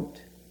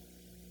fulfillment?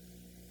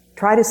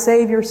 Try to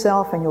save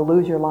yourself and you'll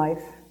lose your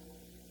life?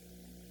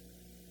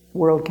 The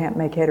world can't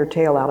make head or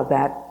tail out of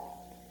that.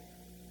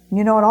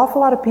 You know, an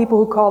awful lot of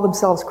people who call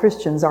themselves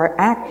Christians are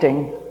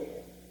acting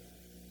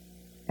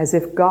as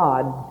if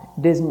God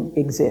didn't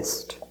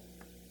exist.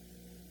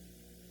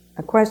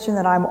 A question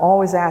that I'm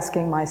always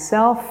asking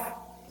myself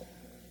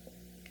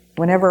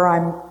whenever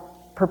I'm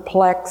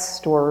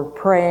perplexed or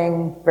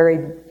praying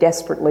very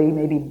desperately,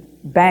 maybe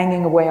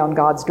banging away on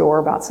God's door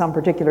about some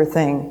particular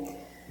thing.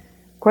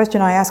 The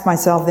question I ask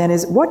myself then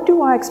is, what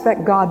do I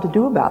expect God to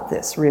do about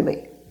this,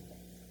 really?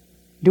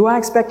 Do I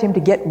expect him to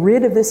get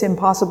rid of this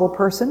impossible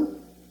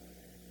person?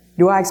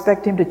 Do I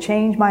expect him to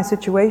change my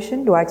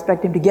situation? Do I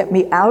expect him to get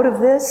me out of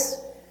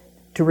this?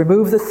 To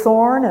remove the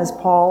thorn, as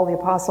Paul the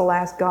apostle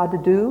asked God to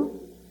do?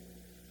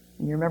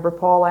 And you remember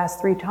Paul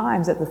asked 3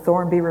 times that the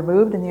thorn be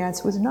removed, and the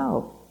answer was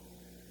no.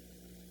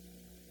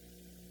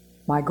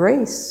 My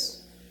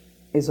grace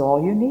is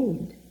all you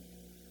need.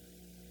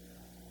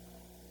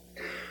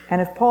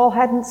 And if Paul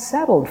hadn't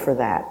settled for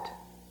that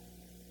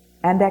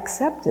and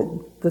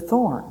accepted the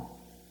thorn,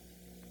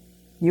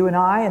 you and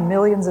I and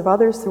millions of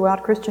others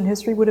throughout Christian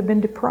history would have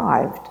been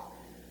deprived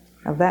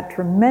of that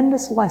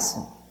tremendous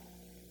lesson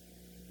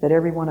that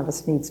every one of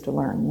us needs to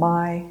learn.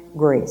 My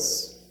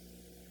grace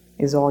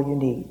is all you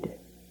need.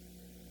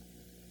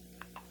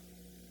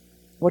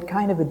 What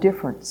kind of a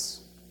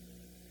difference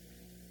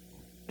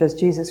does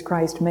Jesus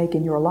Christ make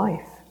in your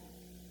life?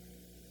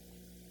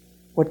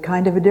 What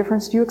kind of a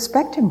difference do you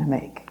expect him to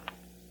make?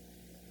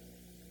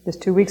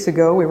 Just 2 weeks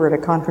ago, we were at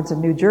a conference in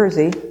New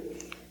Jersey,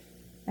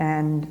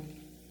 and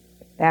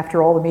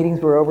after all the meetings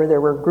were over, there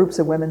were groups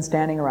of women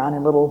standing around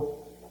in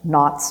little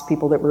knots,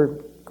 people that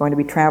were going to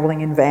be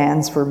traveling in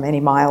vans for many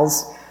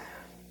miles.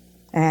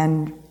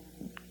 And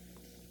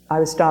I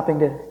was stopping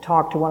to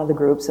talk to one of the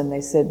groups, and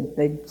they said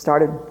they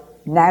started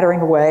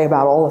nattering away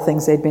about all the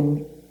things they'd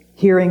been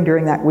hearing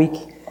during that week.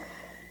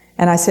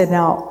 And I said,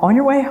 now, on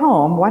your way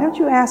home, why don't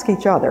you ask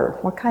each other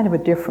what kind of a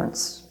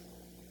difference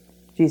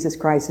Jesus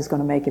Christ is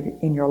going to make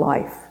in your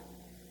life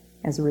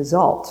as a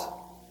result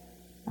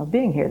of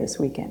being here this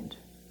weekend?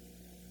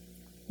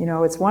 You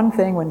know, it's one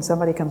thing when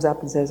somebody comes up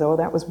and says, oh,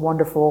 that was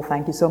wonderful,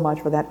 thank you so much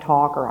for that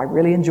talk, or I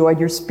really enjoyed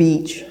your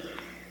speech.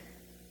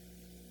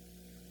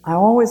 I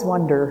always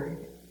wonder,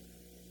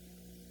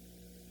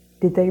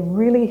 did they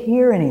really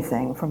hear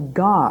anything from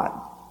God?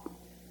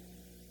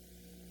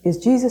 Is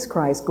Jesus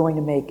Christ going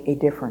to make a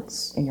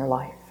difference in your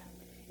life?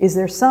 Is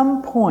there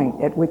some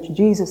point at which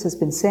Jesus has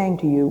been saying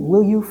to you,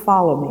 will you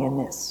follow me in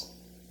this?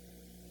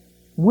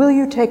 Will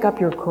you take up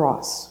your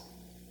cross?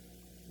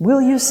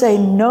 Will you say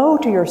no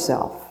to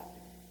yourself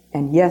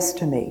and yes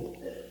to me?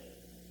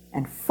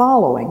 And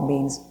following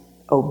means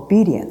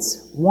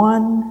obedience,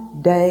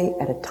 one day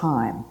at a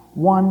time,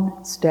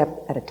 one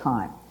step at a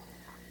time.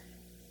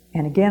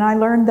 And again, I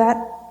learned that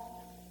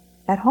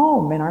at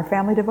home in our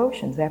family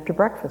devotions. After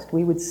breakfast,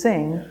 we would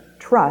sing,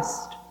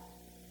 trust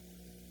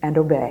and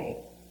obey.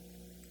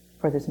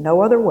 For there's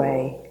no other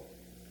way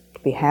to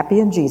be happy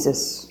in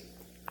Jesus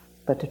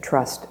but to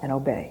trust and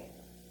obey.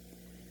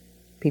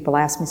 People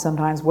ask me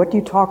sometimes, what do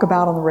you talk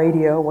about on the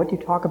radio? What do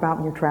you talk about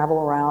when you travel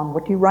around?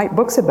 What do you write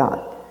books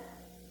about?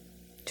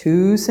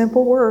 2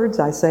 simple words.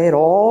 I say it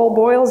all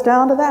boils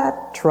down to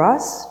that.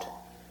 Trust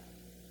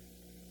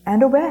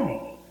and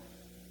obey.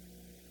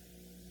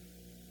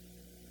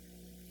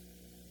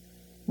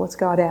 What's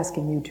God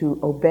asking you to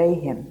obey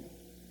him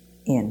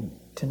in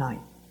tonight?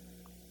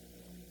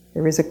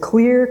 There is a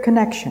clear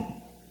connection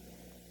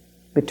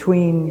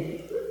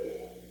between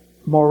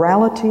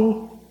morality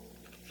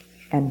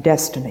and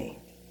destiny.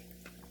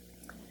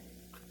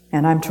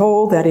 And I'm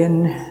told that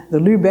in the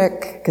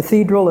Lübeck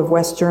Cathedral of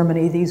West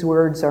Germany, these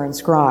words are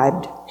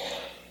inscribed,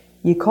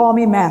 "Ye call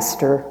me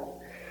master,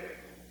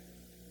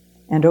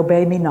 and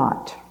obey me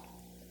not.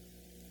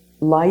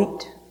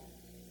 Light,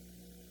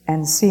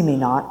 and see me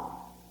not.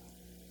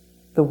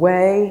 The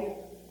way,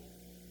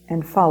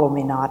 and follow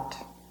me not.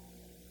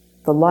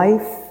 The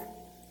life,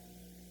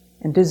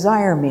 and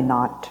desire me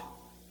not.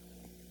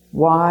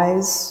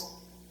 Wise,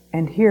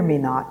 and hear me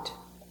not.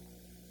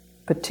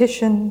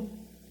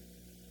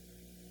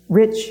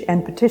 Rich,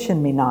 and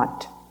petition me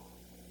not.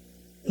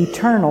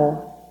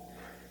 Eternal,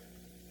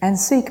 and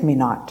seek me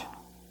not.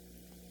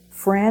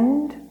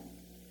 Friend,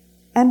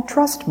 and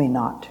trust me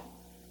not.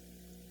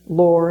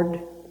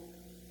 Lord,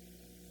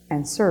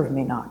 and serve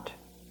me not.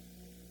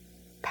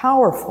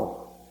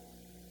 Powerful,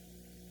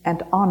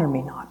 and honor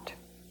me not.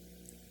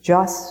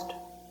 Just,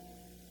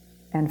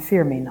 and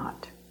fear me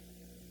not."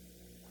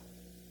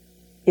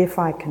 If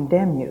I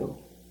condemn you,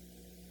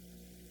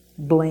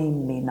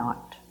 blame me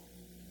not.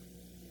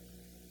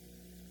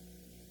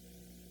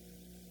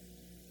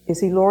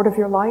 Is He Lord of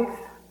your life?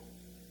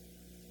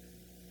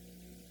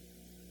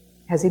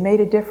 Has He made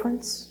a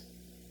difference?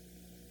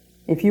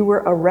 If you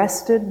were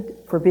arrested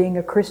for being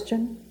a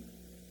Christian,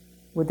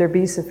 would there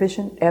be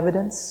sufficient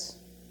evidence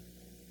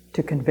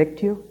to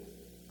convict you?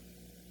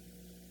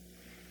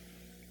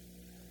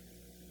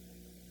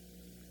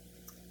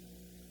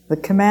 The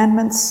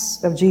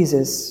commandments of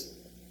Jesus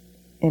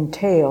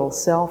entail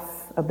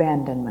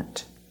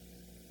self-abandonment.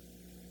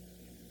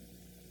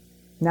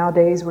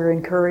 Nowadays, we're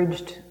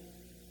encouraged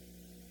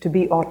to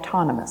be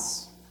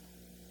autonomous.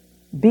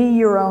 Be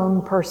your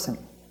own person.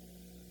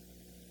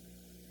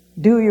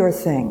 Do your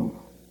thing.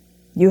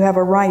 You have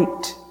a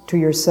right to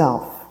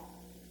yourself.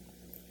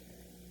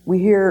 We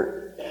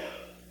hear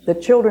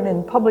that children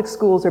in public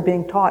schools are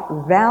being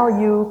taught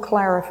value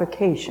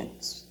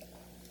clarifications,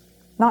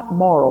 not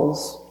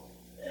morals,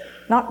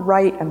 not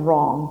right and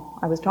wrong.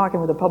 I was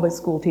talking with a public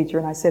school teacher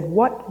and I said,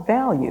 what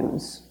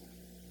values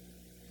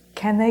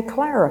can they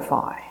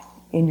clarify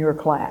in your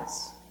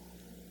class?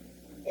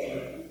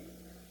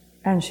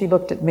 And she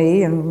looked at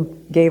me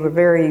and gave a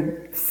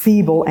very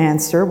feeble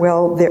answer,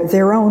 well,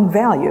 their own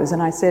values.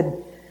 And I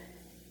said,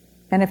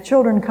 and if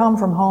children come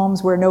from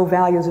homes where no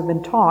values have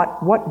been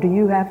taught, what do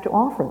you have to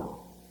offer them?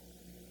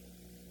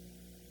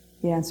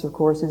 The answer, of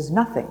course, is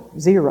nothing,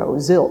 zero,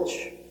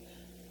 zilch.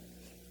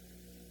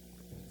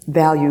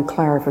 Value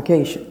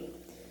clarification.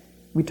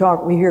 We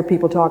hear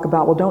people talk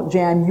about, well, don't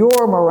jam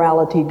your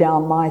morality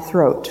down my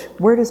throat.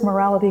 Where does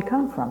morality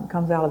come from? It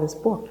comes out of this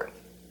book.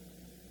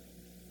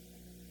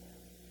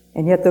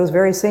 And yet those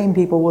very same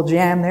people will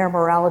jam their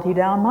morality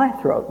down my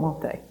throat,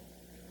 won't they?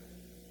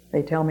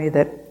 They tell me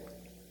that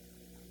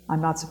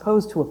I'm not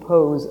supposed to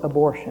oppose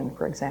abortion,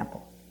 for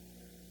example.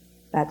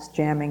 That's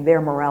jamming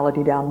their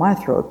morality down my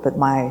throat, but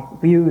my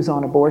views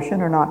on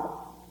abortion are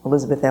not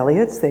Elizabeth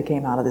Elliot's. They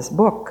came out of this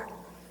book.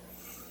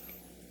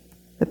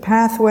 The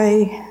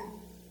pathway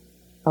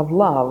of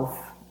love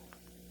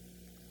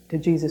to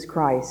Jesus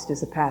Christ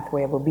is a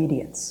pathway of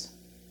obedience.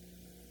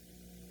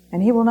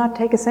 And He will not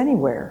take us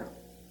anywhere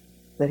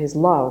that His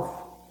love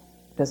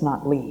does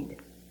not lead.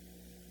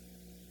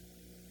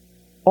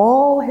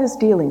 All His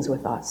dealings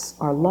with us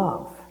are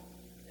love.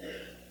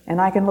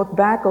 And I can look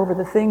back over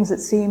the things that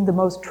seemed the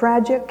most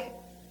tragic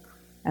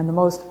and the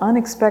most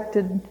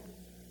unexpected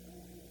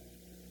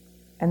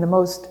and the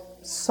most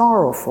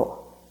sorrowful.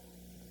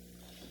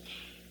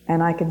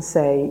 And I can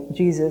say,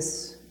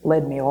 Jesus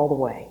led me all the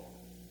way.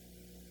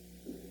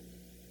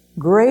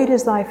 Great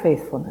is thy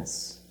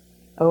faithfulness,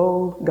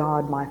 O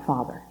God my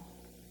Father.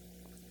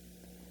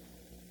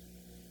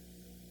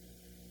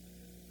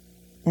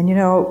 And you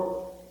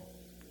know,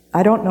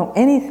 I don't know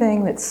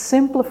anything that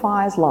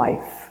simplifies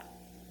life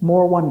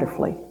more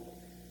wonderfully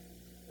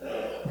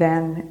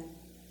than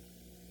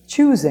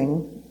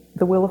choosing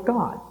the will of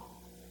God.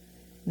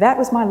 That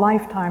was my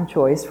lifetime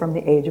choice from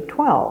the age of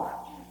 12.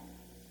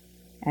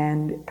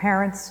 And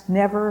parents,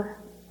 never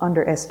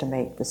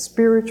underestimate the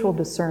spiritual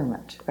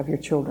discernment of your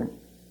children.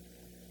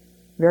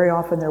 Very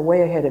often they're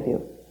way ahead of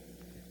you.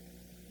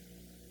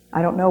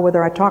 I don't know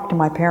whether I talked to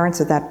my parents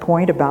at that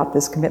point about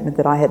this commitment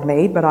that I had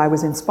made, but I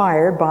was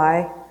inspired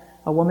by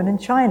a woman in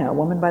China, a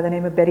woman by the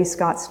name of Betty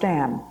Scott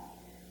Stam.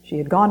 She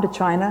had gone to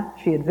China.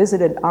 She had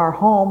visited our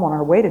home on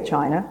our way to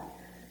China,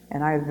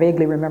 and I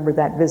vaguely remember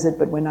that visit,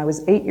 but when I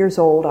was 8 years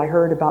old, I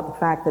heard about the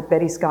fact that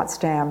Betty Scott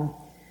Stam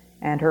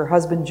and her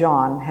husband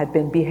John had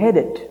been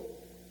beheaded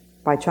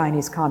by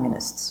Chinese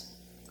communists.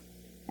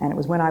 And it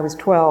was when I was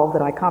 12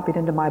 that I copied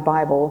into my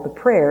Bible the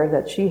prayer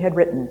that she had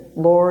written,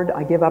 Lord,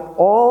 I give up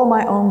all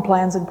my own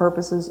plans and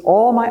purposes,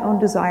 all my own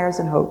desires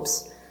and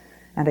hopes,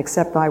 and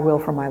accept thy will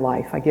for my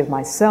life. I give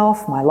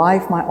myself, my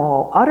life, my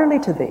all, utterly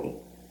to thee,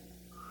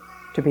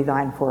 to be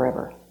thine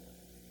forever.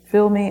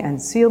 Fill me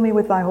and seal me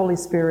with thy Holy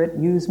Spirit.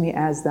 Use me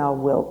as thou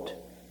wilt.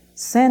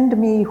 Send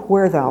me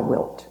where thou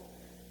wilt.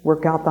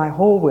 Work out thy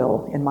whole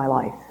will in my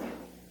life,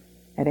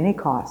 at any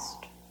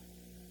cost,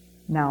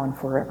 now and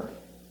forever.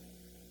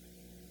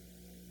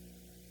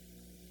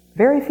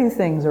 Very few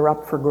things are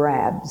up for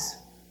grabs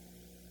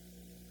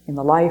in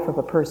the life of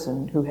a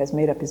person who has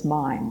made up his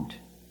mind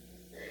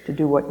to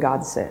do what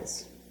God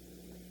says.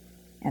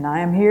 And I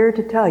am here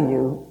to tell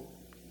you,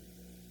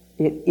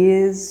 it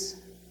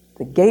is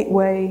the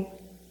gateway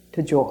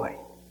to joy.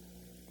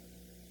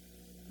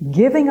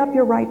 Giving up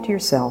your right to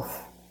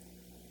yourself,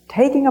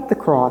 taking up the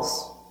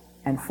cross,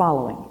 and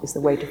following is the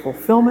way to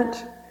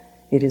fulfillment.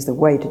 It is the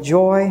way to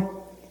joy.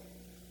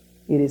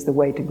 It is the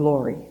way to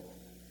glory.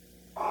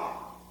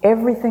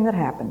 Everything that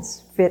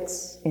happens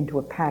fits into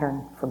a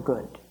pattern for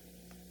good.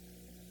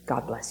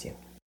 God bless you.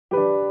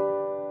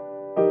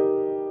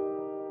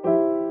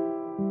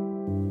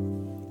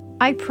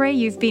 I pray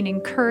you've been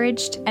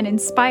encouraged and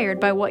inspired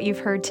by what you've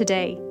heard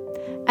today,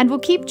 and will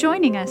keep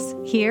joining us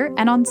here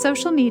and on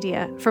social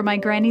media for My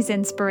Granny's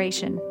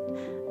inspiration.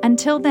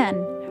 Until then,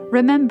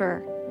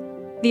 remember,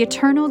 the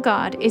eternal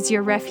God is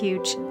your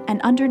refuge, and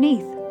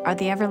underneath are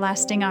the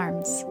everlasting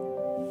arms.